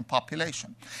Christian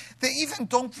population. They even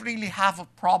don't really have a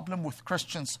problem with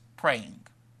Christians praying.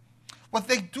 What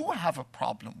they do have a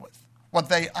problem with, what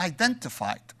they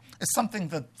identified, is something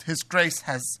that His Grace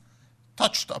has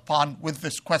touched upon with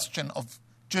this question of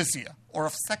jizya, or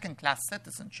of second-class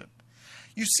citizenship.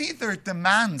 You see, their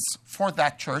demands for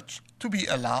that church to be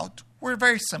allowed were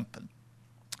very simple.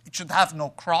 It should have no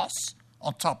cross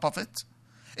on top of it.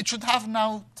 It should have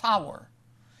no tower.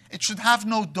 It should have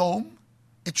no dome.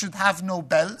 It should have no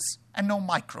bells and no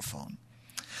microphone.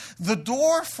 The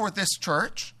door for this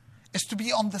church is to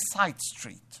be on the side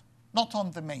street, not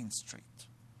on the main street.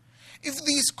 If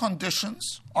these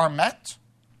conditions are met,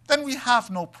 then we have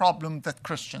no problem that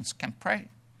Christians can pray.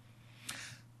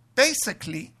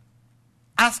 Basically,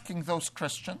 asking those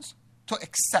Christians to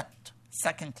accept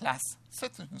second-class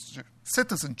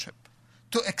citizenship,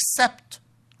 to accept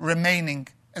remaining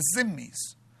as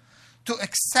zimmis, to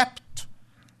accept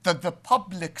that the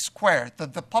public square,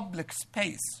 that the public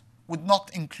space would not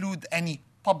include any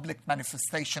public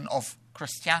manifestation of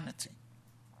Christianity.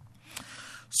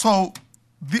 So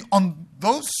on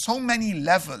those so many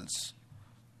levels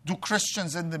do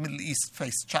Christians in the Middle East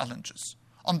face challenges.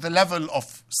 On the level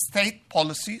of state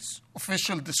policies,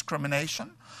 official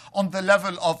discrimination, on the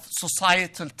level of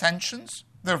societal tensions,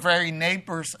 their very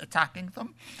neighbors attacking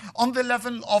them, on the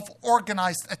level of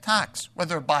organized attacks,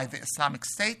 whether by the Islamic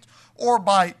State or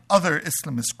by other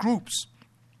Islamist groups.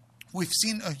 We've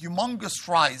seen a humongous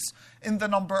rise in the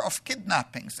number of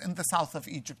kidnappings in the south of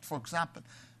Egypt, for example,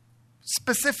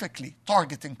 specifically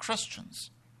targeting Christians.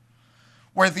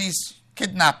 Where these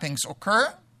kidnappings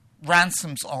occur,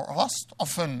 ransoms are asked,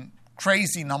 often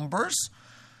crazy numbers.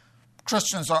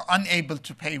 Christians are unable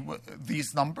to pay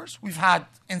these numbers. We've had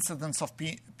incidents of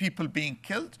people being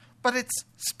killed, but it's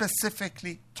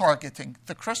specifically targeting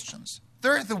the Christians.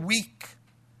 They're the weak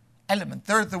element.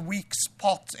 They're the weak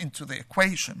spot into the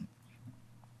equation.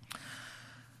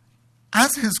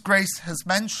 As His Grace has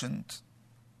mentioned,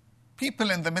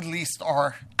 people in the Middle East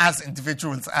are as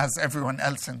individuals as everyone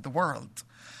else in the world.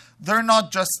 They're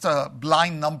not just a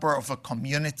blind number of a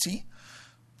community.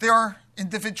 They are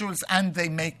individuals and they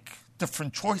make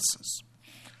different choices.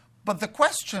 But the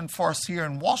question for us here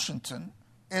in Washington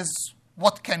is,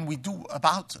 what can we do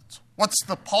about it? What's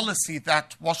the policy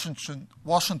that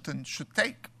Washington should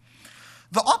take?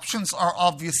 The options are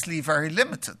obviously very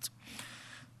limited.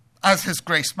 As His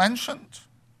Grace mentioned,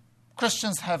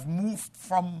 Christians have moved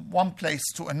from one place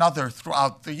to another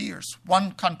throughout the years.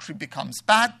 One country becomes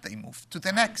bad, they move to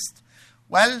the next.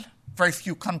 Well, very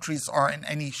few countries are in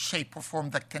any shape or form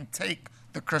that can take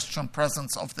the Christian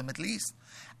presence of the Middle East.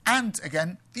 And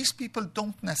again, these people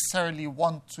don't necessarily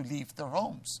want to leave their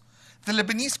homes. The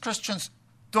Lebanese Christians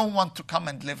don't want to come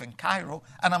and live in Cairo,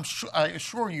 and I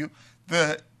assure you,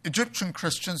 the Egyptian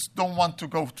Christians don't want to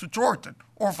go to Jordan,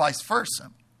 or vice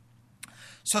versa.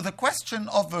 So the question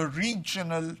of a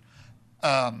regional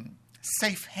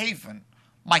safe haven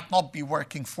might not be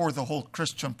working for the whole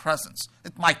Christian presence.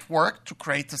 It might work to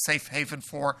create a safe haven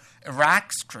for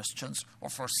Iraq's Christians or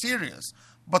for Syria's,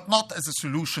 but not as a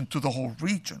solution to the whole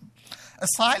region.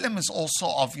 Asylum is also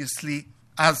obviously,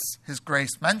 as His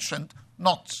Grace mentioned,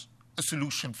 not a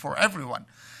solution for everyone.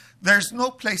 There's no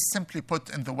place, simply put,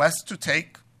 in the West to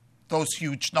take those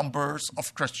huge numbers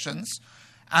of Christians.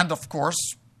 And of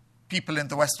course, people in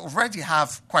the West already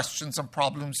have questions and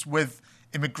problems with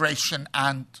immigration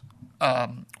and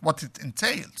what it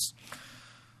entails.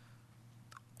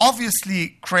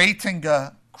 Obviously, creating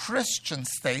a Christian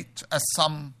state, as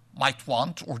some might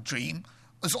want or dream,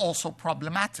 is also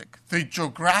problematic. The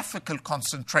geographical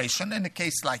concentration in a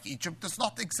case like Egypt does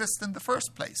not exist in the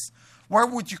first place. Where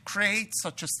would you create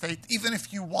such a state, even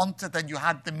if you wanted and you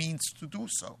had the means to do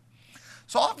so?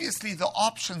 So obviously the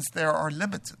options there are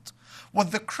limited.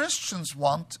 What the Christians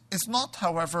want is not,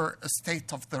 however, a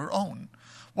state of their own.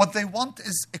 What they want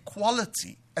is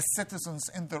equality as citizens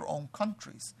in their own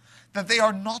countries, that they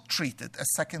are not treated as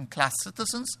second-class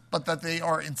citizens, but that they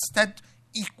are instead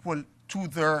equal to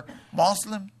their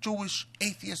Muslim, Jewish,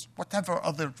 atheist, whatever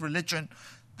other religion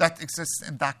that exists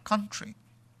in that country.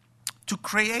 To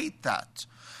create that,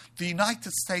 the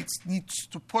United States needs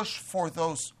to push for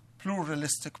those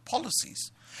pluralistic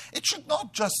policies. It should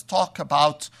not just talk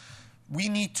about we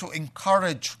need to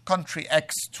encourage country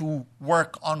X to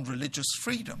work on religious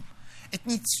freedom. It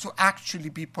needs to actually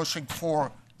be pushing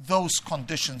for those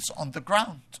conditions on the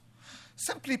ground.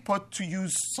 Simply put, to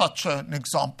use such an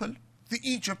example,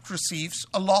 Egypt receives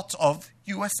a lot of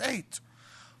U.S. aid.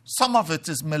 Some of it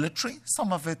is military,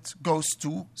 some of it goes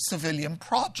to civilian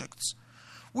projects.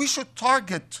 We should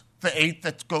target the aid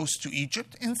that goes to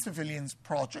Egypt in civilian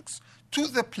projects to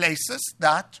the places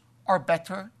that are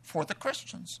better for the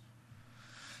Christians.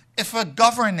 If a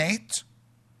governorate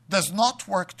does not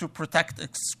work to protect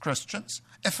its Christians,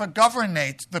 if a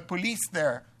governorate, the police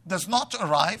there, does not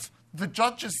arrive, the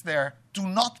judges there do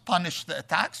not punish the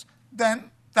attacks,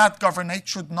 then that governorate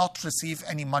should not receive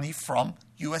any money from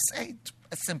U.S. aid,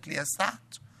 as simply as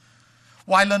that.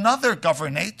 While another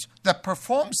governorate that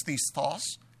performs these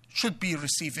tasks should be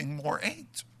receiving more aid.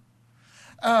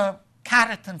 A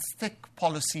carrot and stick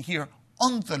policy here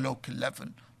on the local level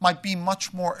might be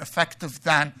much more effective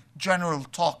than general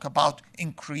talk about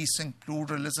increasing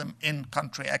pluralism in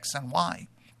country X and Y.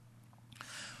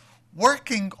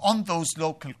 Working on those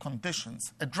local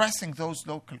conditions, addressing those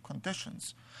local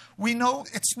conditions, we know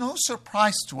it's no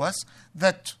surprise to us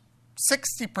that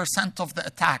 60% of the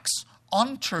attacks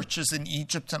on churches in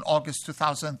Egypt in August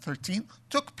 2013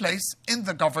 took place in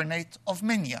the governorate of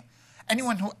Minya.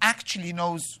 Anyone who actually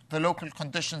knows the local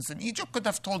conditions in Egypt could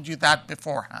have told you that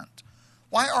beforehand.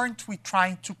 Why aren't we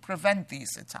trying to prevent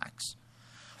these attacks?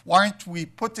 Why aren't we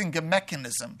putting a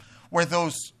mechanism where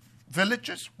those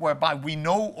villages, whereby we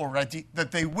know already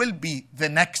that they will be the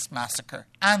next massacre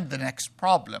and the next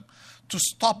problem, to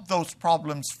stop those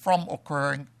problems from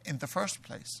occurring in the first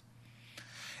place?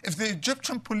 If the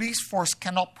Egyptian police force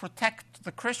cannot protect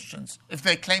the Christians, if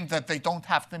they claim that they don't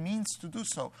have the means to do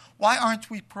so, why aren't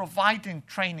we providing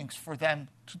trainings for them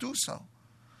to do so?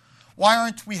 Why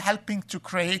aren't we helping to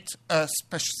create a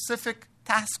specific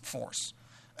task force,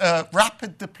 a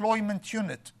rapid deployment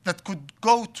unit that could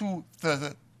go to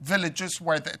the villages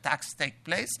where the attacks take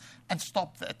place and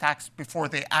stop the attacks before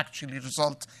they actually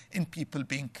result in people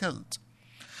being killed?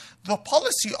 The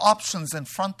policy options in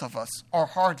front of us are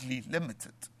hardly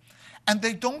limited. And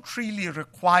they don't really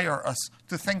require us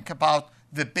to think about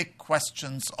the big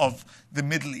questions of the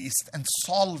Middle East and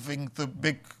solving the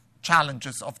big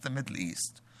challenges of the Middle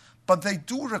East. But they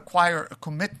do require a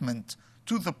commitment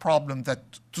to the problem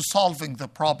to solving the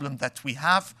problem that we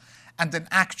have, and an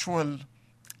actual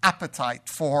appetite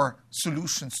for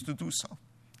solutions to do so.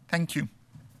 Thank you.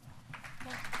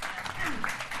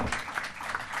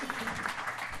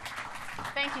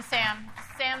 Thank you, Sam.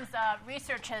 Sam's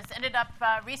research has ended up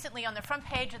recently on the front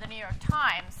page of the New York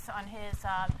Times on his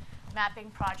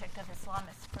mapping project of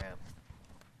Islamist groups.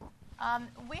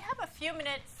 We have a few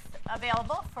minutes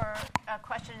available for a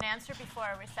question and answer before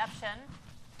our reception.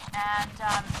 And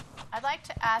I'd like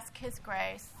to ask His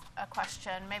Grace a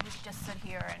question. Maybe we should just sit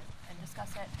here and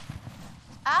discuss it.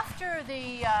 After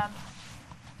the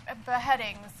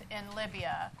beheadings in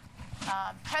Libya,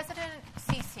 President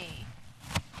Sisi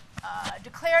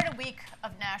declared a week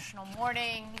of national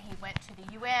mourning. He went to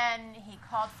the UN. He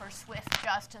called for swift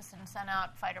justice and sent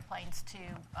out fighter planes to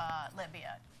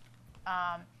Libya.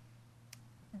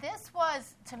 This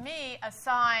was, to me, a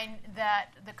sign that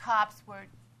the Copts were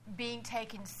being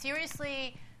taken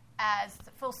seriously as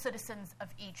full citizens of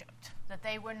Egypt, that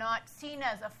they were not seen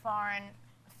as a foreign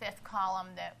fifth column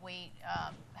that we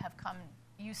have come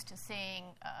used to seeing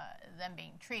them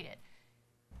being treated.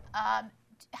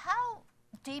 How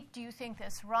deep do you think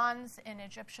this runs in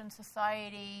Egyptian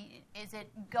society? Is it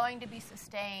going to be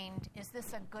sustained? Is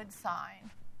this a good sign?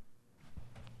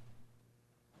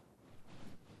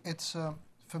 It's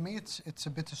for me, it's a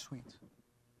bittersweet.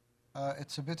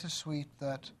 It's a bittersweet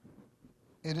that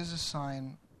it is a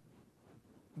sign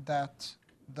that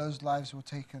those lives were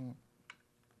taken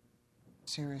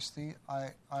seriously.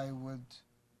 I would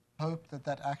hope that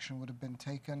that action would have been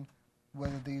taken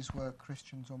whether these were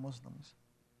Christians or Muslims.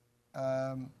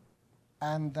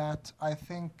 And that I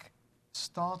think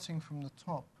starting from the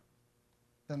top,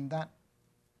 then that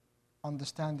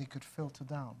understanding could filter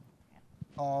down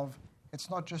of it's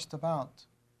not just about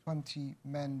 20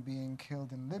 men being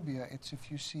killed in Libya, it's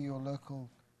if you see your local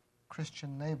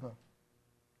Christian neighbor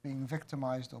being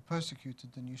victimized or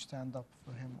persecuted, then you stand up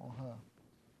for him or her.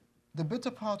 The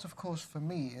bitter part, of course, for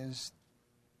me is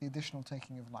the additional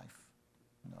taking of life.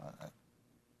 You know,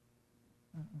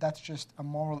 that's just a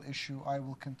moral issue I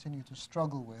will continue to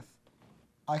struggle with.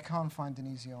 I can't find an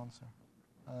easy answer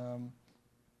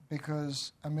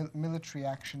because a military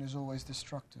action is always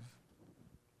destructive.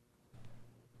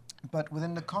 But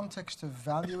within the context of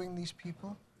valuing these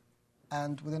people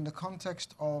and within the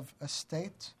context of a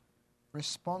state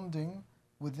responding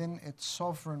within its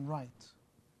sovereign right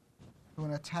to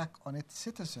an attack on its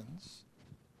citizens,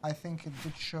 I think it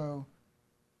did show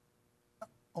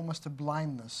almost a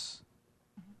blindness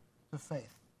to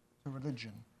faith, to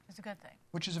religion. It's a good thing.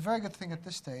 Which is a very good thing at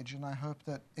this stage, and I hope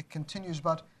that it continues.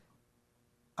 But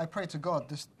I pray to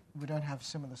God we don't have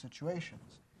similar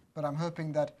situations. But I'm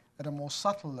hoping that at a more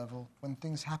subtle level, when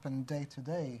things happen day to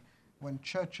day, when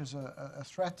churches are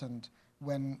threatened,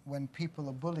 when people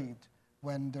are bullied,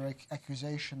 when there are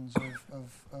accusations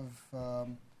of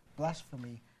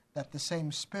blasphemy, that the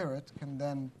same spirit can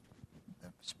then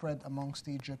spread amongst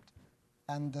Egypt,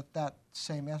 and that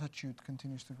same attitude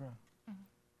continues to grow. Mm-hmm.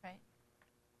 Right.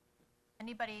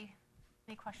 Anybody,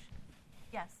 any questions?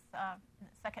 Yes, in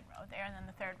the second row there, and then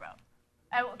the third row.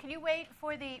 Can you wait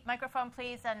for the microphone,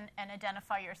 please, and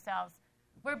identify yourselves?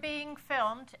 We're being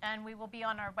filmed, and we will be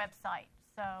on our website,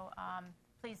 so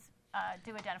please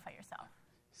do identify yourself.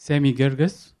 Sami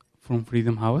Gerges from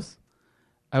Freedom House.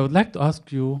 I would like to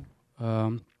ask you,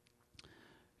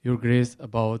 Your Grace,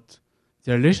 about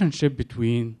the relationship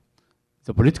between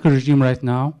the political regime right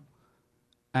now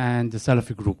and the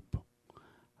Salafi group.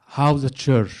 How the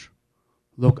church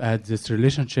look at this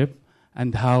relationship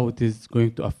and how it is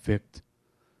going to affect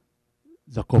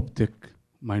the Coptic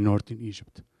minority in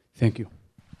Egypt. Thank you.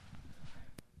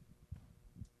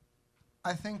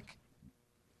 I think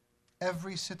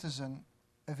every citizen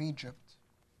of Egypt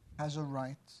has a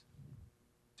right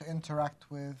to interact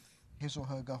with his or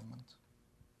her government,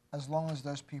 as long as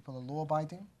those people are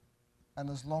law-abiding and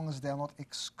as long as they're not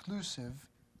exclusive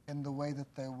in the way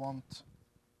that they want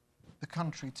the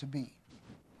country to be.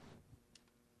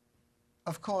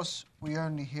 Of course, we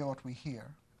only hear what we hear.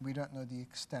 We don't know the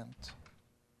extent.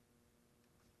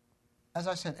 As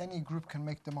I said, any group can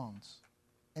make demands.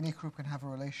 Any group can have a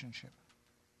relationship.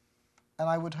 And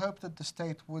I would hope that the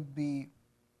state would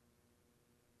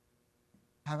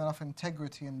have enough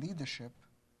integrity and leadership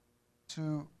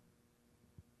to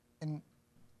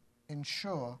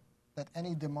ensure that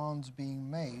any demands being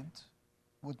made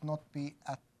would not be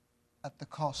at the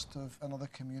cost of another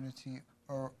community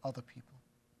or other people.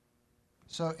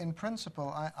 So in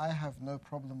principle, I have no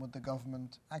problem with the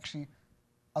government. Actually,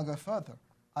 I'll go further.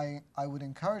 I would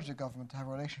encourage the government to have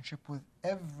a relationship with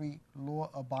every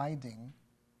law-abiding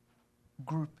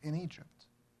group in Egypt.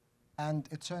 And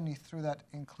it's only through that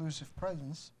inclusive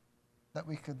presence that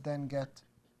we could then get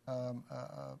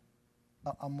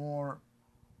a more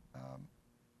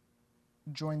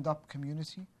joined-up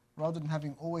community, rather than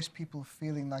having always people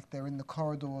feeling like they're in the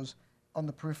corridors, on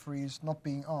the peripheries, not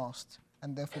being asked,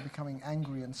 and therefore becoming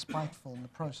angry and spiteful in the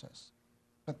process.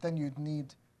 But then you'd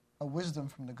need a wisdom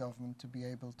from the government to be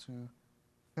able to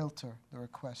filter the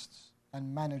requests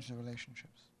and manage the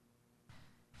relationships.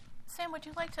 Sam, would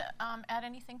you like to add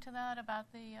anything to that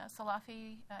about the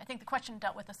Salafi? I think the question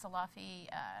dealt with the Salafi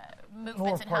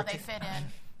movements and how they fit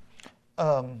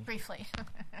in. Briefly.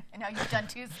 I know you've done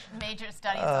two major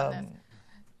studies on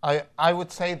this. I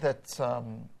would say that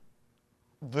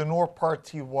the Noor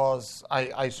Party was,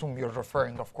 I assume you're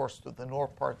referring, of course, to the Noor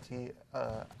Party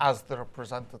as the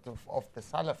representative of the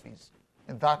Salafis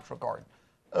in that regard.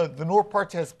 The Noor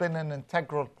Party has been an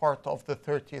integral part of the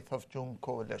 30th of June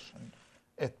coalition.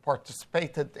 It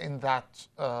participated in that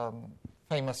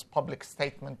famous public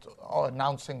statement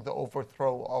announcing the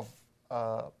overthrow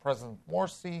of President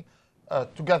Morsi,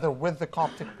 together with the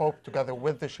Coptic Pope, together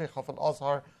with the Sheikh of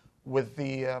Al-Azhar, with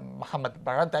the Muhammad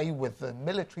Baradei, with the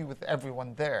military, with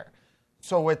everyone there.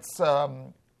 So it's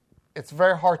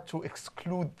very hard to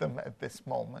exclude them at this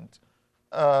moment.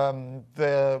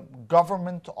 The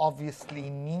government obviously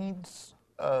needs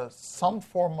some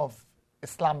form of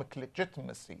Islamic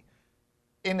legitimacy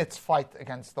in its fight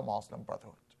against the Muslim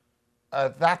Brotherhood.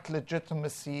 That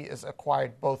legitimacy is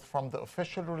acquired both from the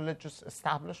official religious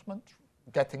establishment,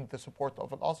 getting the support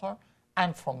of Al-Azhar,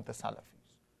 and from the Salafis.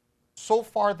 So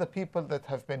far, the people that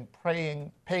have been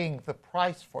paying the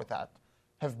price for that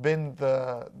have been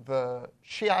the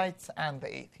Shiites and the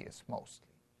atheists mostly.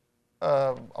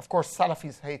 Of course,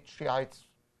 Salafis hate Shiites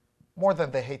more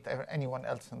than they hate anyone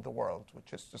else in the world,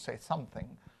 which is to say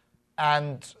something.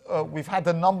 And we've had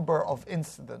a number of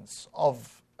incidents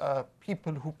of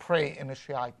people who pray in a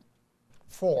Shiite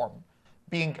form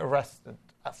being arrested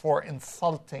for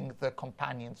insulting the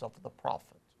companions of the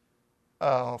Prophet,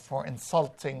 for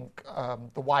insulting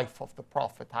the wife of the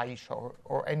Prophet, Aisha,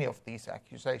 or any of these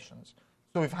accusations.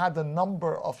 So we've had a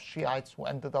number of Shiites who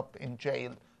ended up in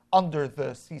jail under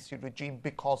the Sisi regime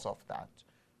because of that.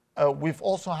 We've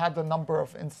also had a number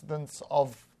of incidents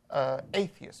of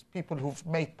atheists, people who've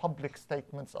made public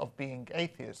statements of being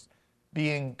atheists,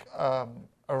 being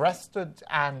arrested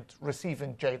and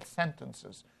receiving jail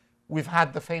sentences. We've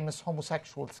had the famous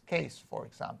homosexuals case, for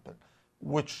example,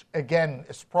 which again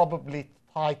is probably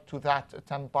tied to that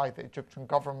attempt by the Egyptian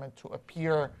government to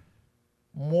appear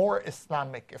more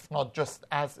Islamic, if not just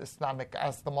as Islamic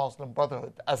as the Muslim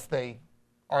Brotherhood, as they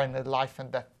are in a life and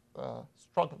death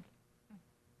struggle.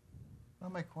 I'll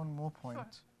make one more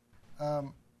point.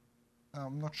 Sure.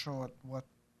 I'm not sure what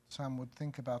Sam would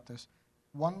think about this.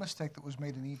 One mistake that was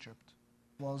made in Egypt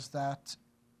was that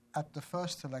at the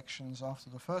first elections after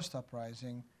the first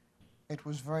uprising, it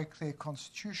was very clear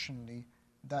constitutionally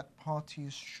that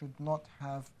parties should not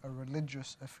have a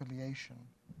religious affiliation.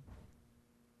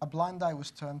 A blind eye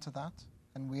was turned to that,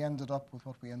 and we ended up with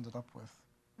what we ended up with.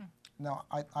 Now,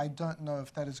 I don't know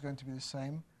if that is going to be the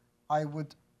same. I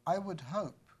would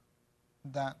hope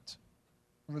that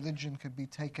religion could be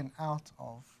taken out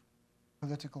of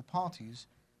political parties,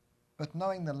 but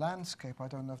knowing the landscape, I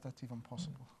don't know if that's even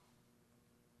possible.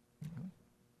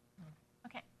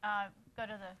 Go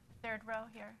to the third row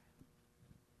here.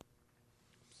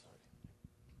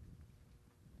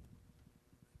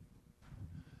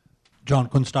 John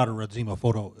Kunstadter, Redzima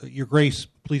Photo. Your Grace,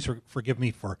 please forgive me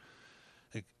for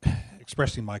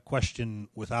expressing my question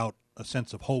without a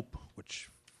sense of hope, which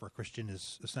for a Christian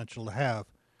is essential to have,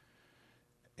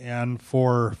 and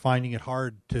for finding it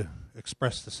hard to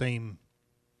express the same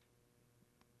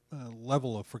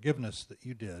level of forgiveness that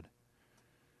you did.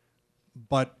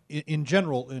 But in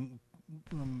general, in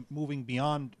moving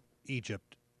beyond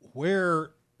Egypt,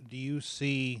 where do you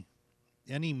see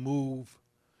any move,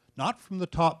 not from the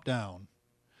top down,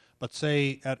 but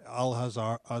say at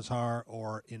Al-Azhar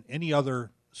or in any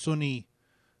other Sunni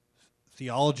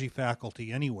theology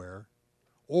faculty anywhere,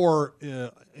 or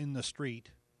in the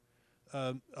street,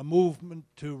 a movement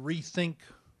to rethink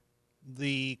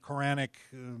the Quranic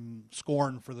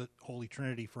scorn for the Holy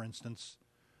Trinity, for instance,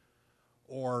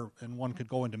 and one could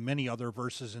go into many other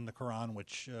verses in the Quran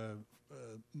which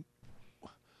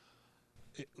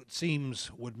it seems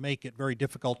would make it very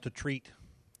difficult to treat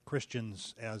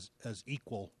Christians as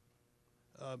equal.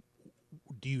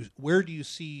 Where do you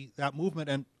see that movement,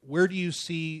 and where do you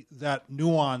see that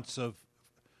nuance of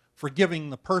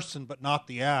forgiving the person but not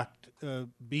the act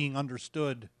being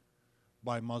understood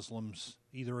by Muslims,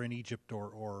 either in Egypt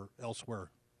or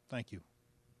elsewhere? Thank you.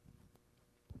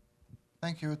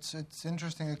 Thank you. It's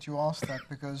interesting that you asked that,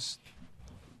 because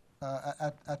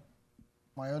at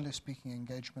my earlier speaking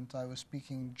engagement, I was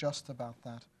speaking just about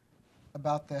that,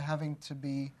 about there having to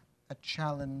be a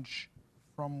challenge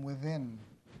from within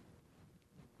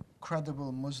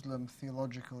credible Muslim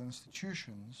theological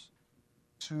institutions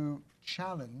to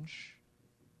challenge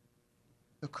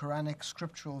the Quranic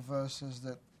scriptural verses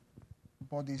that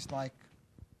bodies like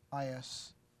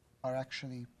IS are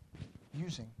actually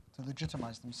using to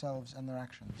legitimize themselves and their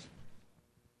actions.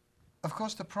 Of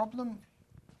course, the problem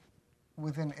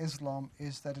within Islam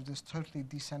is that it is totally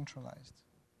decentralized.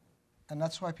 And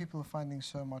that's why people are finding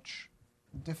so much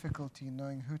difficulty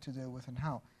knowing who to deal with and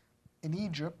how. In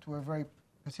Egypt, we're a very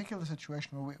particular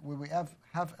situation where we have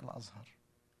Al-Azhar.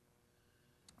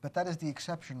 But that is the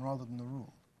exception rather than the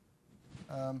rule.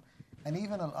 And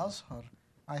even Al-Azhar,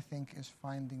 I think, is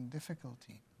finding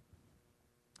difficulty.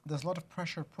 There's a lot of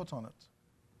pressure put on it.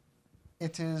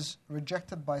 It is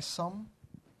rejected by some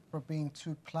for being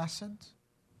too placid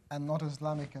and not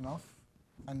Islamic enough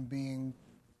and being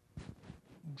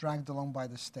dragged along by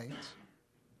the state,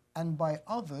 and by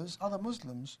others, other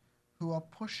Muslims, who are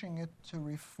pushing it to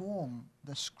reform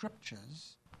the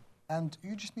scriptures. And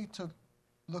you just need to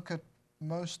look at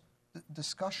most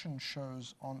discussion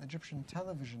shows on Egyptian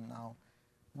television now,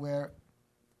 where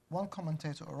one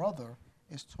commentator or other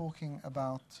is talking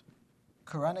about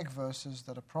Quranic verses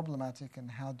that are problematic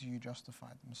and how do you justify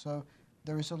them. So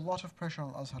there is a lot of pressure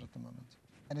on Al-Azhar at the moment,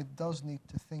 and it does need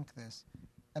to think this.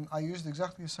 And I used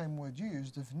exactly the same word you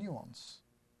used, of nuance.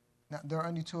 Now, there are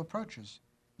only two approaches.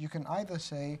 You can either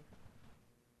say,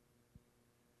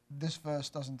 this verse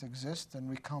doesn't exist and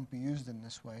we can't be used in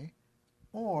this way,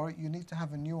 or you need to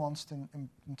have a nuanced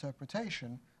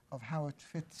interpretation of how it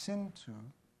fits into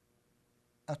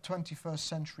a 21st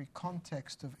century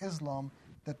context of Islam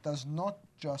that does not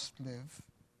just live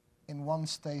in one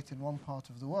state in one part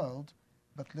of the world,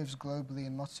 but lives globally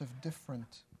in lots of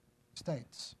different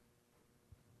states.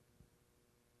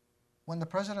 When the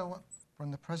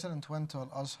president went to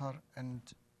Al-Azhar and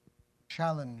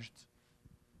challenged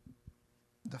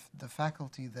the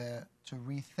faculty there to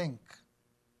rethink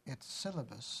its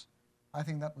syllabus, I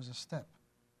think that was a step.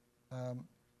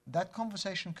 That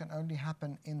conversation can only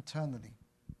happen internally.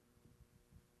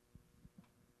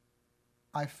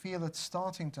 I feel it's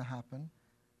starting to happen.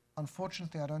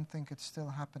 Unfortunately, I don't think it's still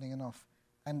happening enough.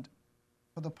 And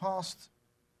for the past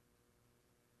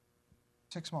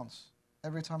 6 months,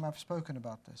 every time I've spoken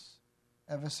about this,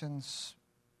 ever since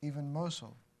even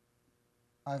Mosul,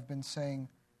 I've been saying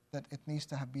that it needs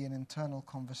to be an internal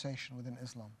conversation within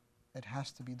Islam. It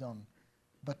has to be done.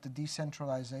 But the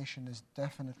decentralization is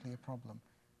definitely a problem.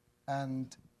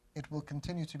 And it will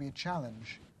continue to be a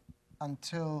challenge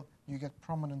until you get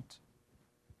prominent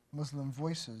Muslim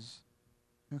voices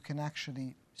who can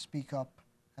actually speak up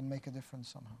and make a difference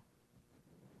somehow.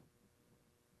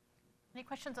 Any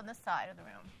questions on this side of the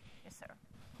room? Yes, sir.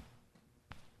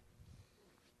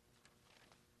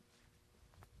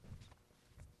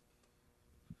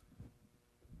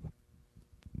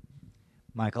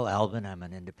 Michael Albin, I'm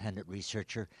an independent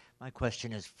researcher. My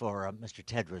question is for Mr.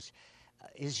 Tedros.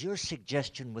 Is your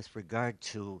suggestion with regard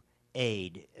to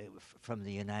aid from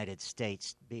the United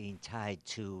States being tied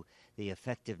to the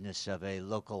effectiveness of a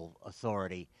local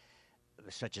authority,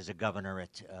 such as a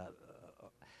governorate,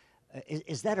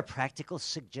 Is that a practical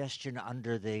suggestion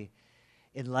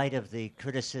in light of the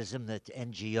criticism that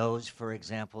NGOs, for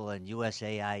example, and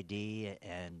USAID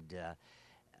and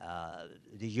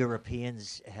the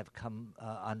Europeans have come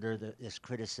under this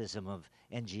criticism of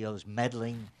NGOs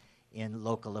meddling in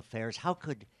local affairs? How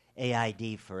could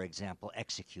AID, for example,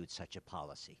 execute such a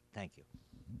policy? Thank you.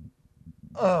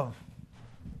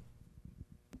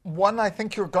 One, I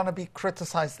think you're going to be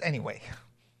criticized anyway.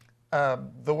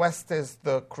 The West is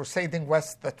the crusading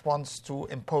West that wants to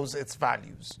impose its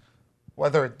values.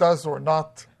 Whether it does or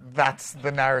not, that's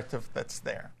the narrative that's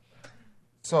there.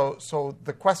 So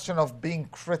the question of being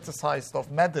criticized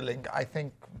of meddling, I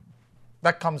think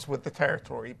that comes with the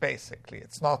territory, basically.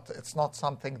 It's not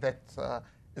something that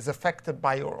is affected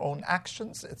by your own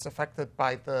actions. It's affected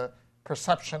by the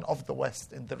perception of the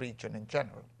West in the region in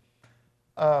general.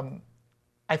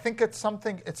 I think it's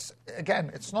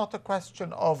not a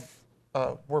question of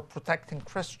we're protecting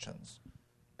Christians.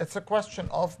 It's a question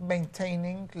of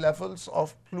maintaining levels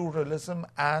of pluralism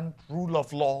and rule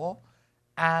of law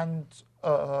and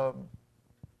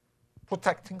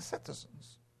protecting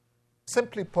citizens.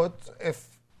 Simply put,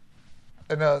 if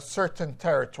in a certain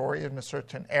territory, in a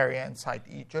certain area inside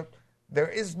Egypt, there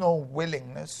is no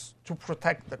willingness to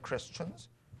protect the Christians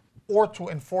or to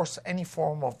enforce any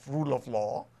form of rule of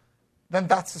law, then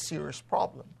that's a serious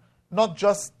problem. Not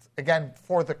just, again,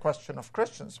 for the question of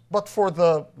Christians, but for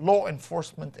the law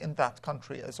enforcement in that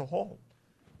country as a whole.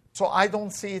 So I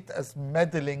don't see it as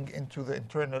meddling into the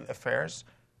internal affairs.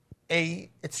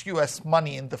 It's U.S.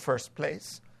 money in the first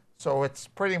place, so it's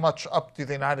pretty much up to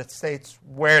the United States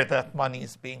where that money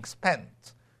is being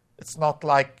spent. It's not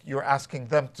like you're asking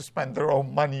them to spend their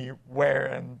own money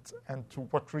where and to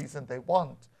what reason they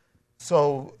want.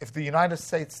 So if the United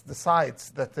States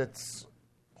decides that its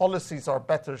policies are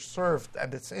better served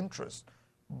and its interest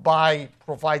by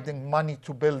providing money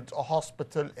to build a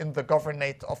hospital in the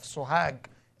governorate of Sohag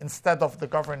instead of the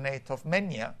governorate of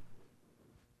Menya,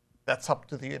 that's up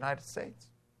to the United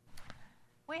States.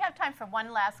 We have time for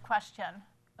one last question.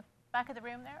 Back of the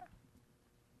room there.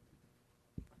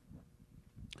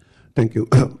 Thank you.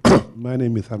 My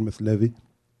name is Hermes Levy.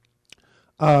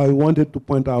 I wanted to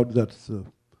point out that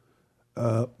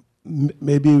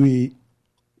maybe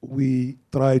we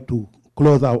try to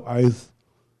close our eyes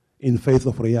in face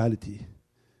of reality.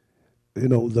 You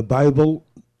know, the Bible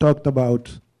talked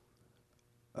about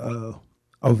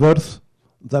a verse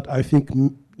that I think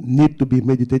need to be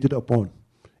meditated upon.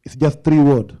 It's just 3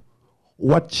 words: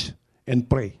 watch and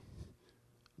pray.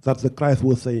 That's what Christ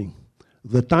was saying.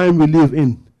 The time we live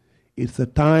in, it's a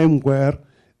time where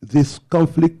this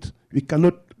conflict, we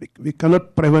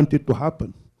cannot prevent it to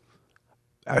happen.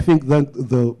 I think that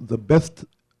the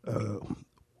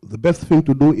best thing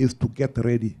to do is to get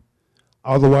ready.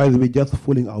 Otherwise, we're just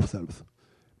fooling ourselves.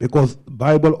 Because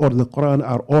Bible or the Quran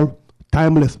are all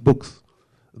timeless books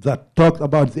that talk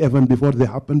about the event before they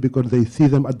happen, because they see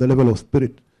them at the level of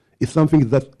spirit. It's something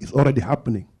that is already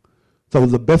happening. So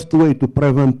the best way to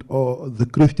prevent the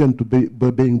Christian to be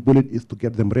being bullied is to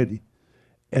get them ready.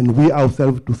 And we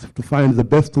ourselves to find the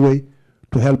best way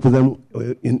to help them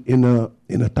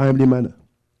in a timely manner.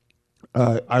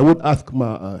 I would ask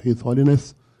His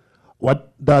Holiness,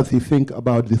 what does he think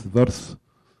about this verse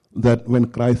that when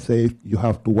Christ says you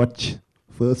have to watch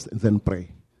first and then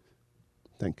pray?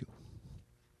 Thank you.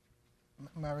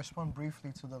 May I respond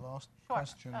briefly to the last Sure.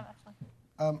 question?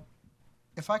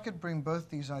 If I could bring both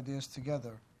these ideas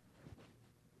together,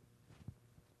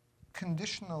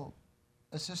 conditional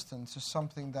assistance is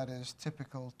something that is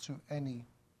typical to any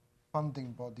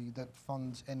funding body that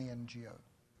funds any NGO.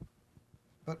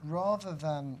 But rather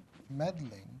than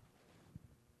meddling,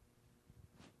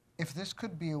 if this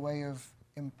could be a way of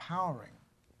empowering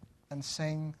and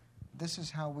saying, this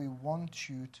is how we want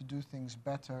you to do things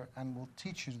better and we'll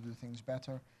teach you to do things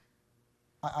better,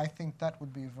 I think that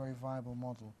would be a very viable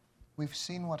model. We've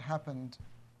seen what happened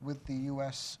with the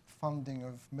US funding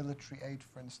of military aid,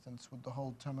 for instance, with the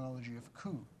whole terminology of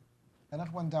coup. And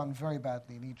that went down very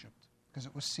badly in Egypt because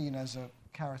it was seen as a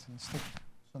carrot and stick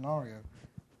scenario.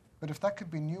 But if that could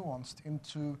be nuanced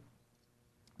into,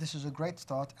 this is a great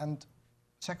start, and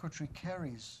Secretary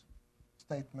Kerry's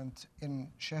statement in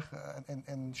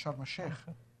Sharm el-Sheikh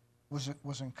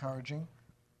was encouraging,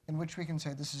 in which we can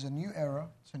say this is a new era,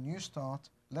 it's a new start,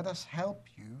 let us help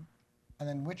you, and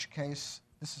in which case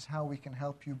this is how we can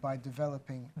help you by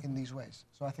developing in these ways.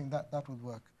 So I think that would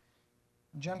work.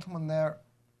 Gentlemen there,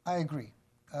 I agree.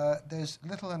 There's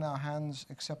little in our hands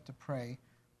except to pray,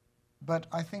 but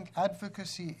I think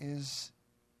advocacy is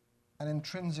an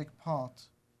intrinsic part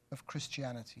of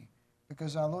Christianity,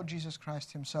 because our Lord Jesus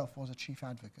Christ himself was a chief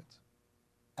advocate.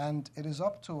 And it is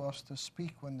up to us to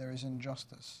speak when there is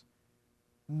injustice,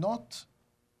 not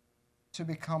to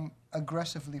become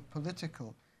aggressively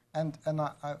political. And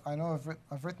I know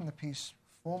I've written a piece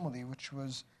formally, which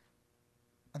was,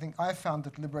 I think I found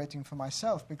it liberating for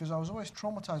myself, because I was always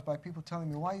traumatized by people telling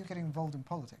me, why are you getting involved in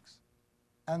politics?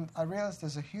 And I realized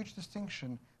there's a huge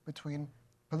distinction between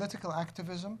political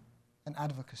activism and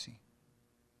advocacy.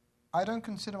 I don't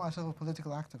consider myself a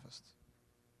political activist,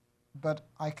 but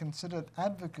I consider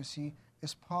advocacy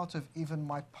as part of even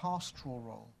my pastoral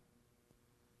role.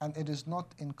 And it is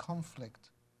not in conflict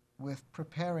with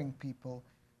preparing people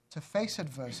to face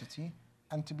adversity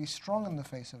and to be strong in the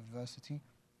face of adversity,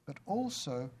 but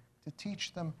also to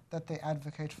teach them that they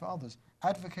advocate for others.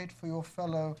 Advocate for your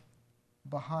fellow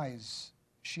Baha'is,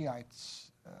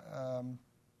 Shiites,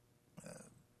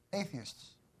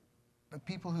 atheists,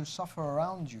 people who suffer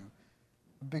around you,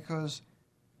 because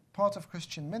part of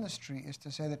Christian ministry is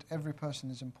to say that every person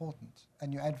is important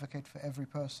and you advocate for every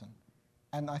person.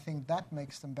 And I think that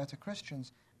makes them better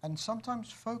Christians. And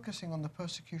sometimes focusing on the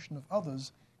persecution of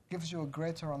others gives you a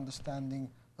greater understanding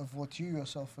of what you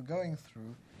yourself are going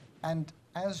through. And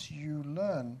as you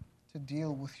learn to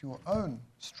deal with your own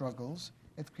struggles,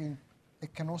 it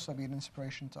can also be an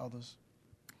inspiration to others.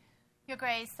 Your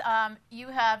Grace, you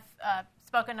have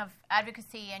spoken of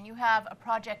advocacy, and you have a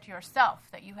project yourself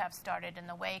that you have started in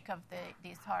the wake of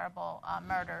these horrible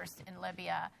murders in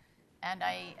Libya. And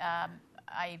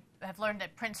I have learned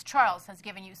that Prince Charles has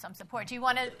given you some support. Do you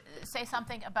want to say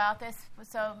something about this,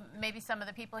 so maybe some of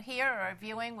the people here or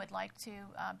viewing would like to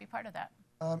be part of that?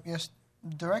 Yes,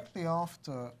 directly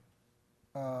after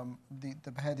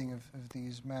the beheading of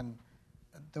these men,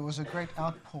 there was a great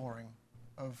outpouring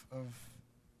of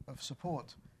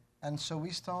support. And so we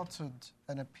started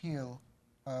an appeal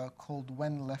called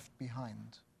When Left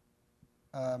Behind.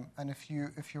 And if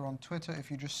you're on Twitter,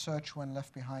 if you just search When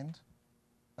Left Behind,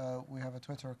 we have a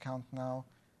Twitter account now.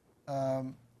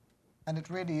 And it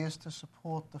really is to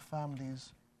support the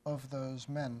families of those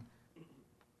men.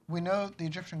 We know the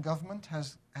Egyptian government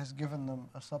has given them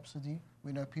a subsidy.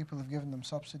 We know people have given them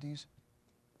subsidies.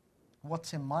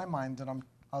 What's in my mind, and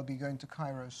I'll be going to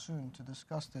Cairo soon to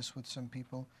discuss this with some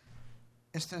people,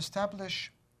 is to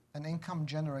establish an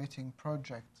income-generating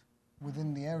project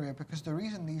within the area, because the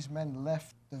reason these men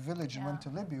left the village and went to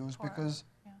Libya was because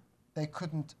they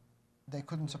couldn't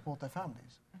support their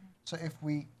families. Mm-hmm. So if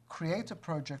we create a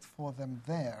project for them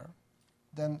there,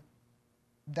 then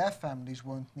their families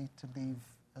won't need to leave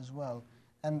as well.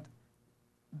 And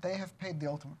they have paid the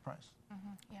ultimate price.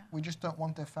 Mm-hmm. Yeah. We just don't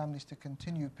want their families to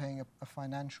continue paying a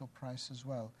financial price as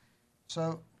well.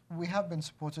 So we have been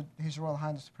supported. His Royal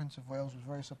Highness the Prince of Wales was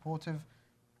very supportive.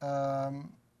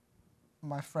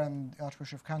 My friend, the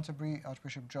Archbishop of Canterbury,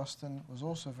 Archbishop Justin, was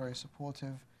also very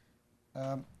supportive.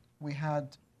 We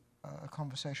had a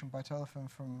conversation by telephone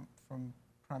from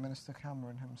Prime Minister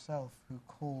Cameron himself, who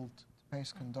called to pay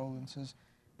his condolences.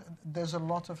 There's a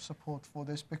lot of support for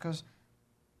this, because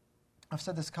I've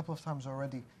said this a couple of times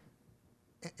already.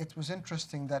 It was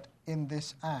interesting that in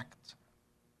this act,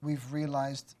 we've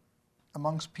realized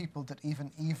amongst people that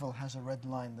even evil has a red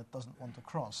line that doesn't want to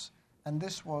cross. And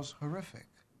this was horrific.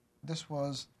 This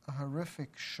was a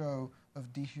horrific show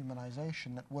of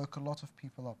dehumanization that woke a lot of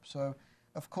people up. So,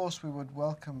 of course, we would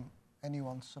welcome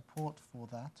anyone's support for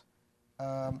that.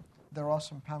 There are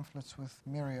some pamphlets with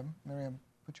Miriam. Miriam,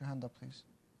 put your hand up, please,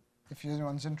 if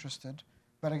anyone's interested.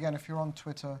 But again, if you're on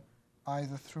Twitter,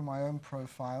 either through my own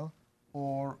profile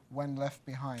or When Left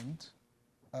Behind,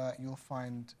 you'll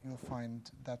find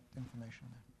that information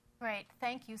there. Great.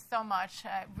 Thank you so much.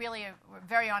 Really, we're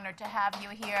very honored to have you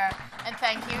here. And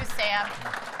thank you, Sam.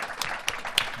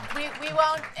 We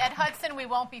won't, at Hudson, we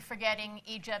won't be forgetting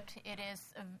Egypt. It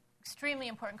is an extremely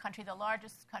important country, the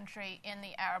largest country in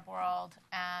the Arab world.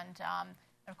 And,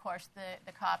 of course,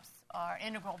 the Copts are an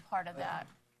integral part of that.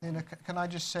 Nina, can I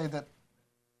just say that,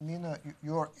 Nina,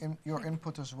 your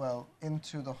input as well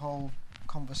into the whole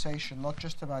conversation, not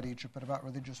just about Egypt, but about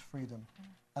religious freedom.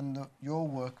 And your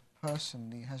work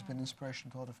personally has been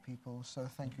inspiration to a lot of people. So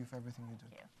thank you for everything you do.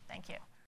 Thank you. Thank you.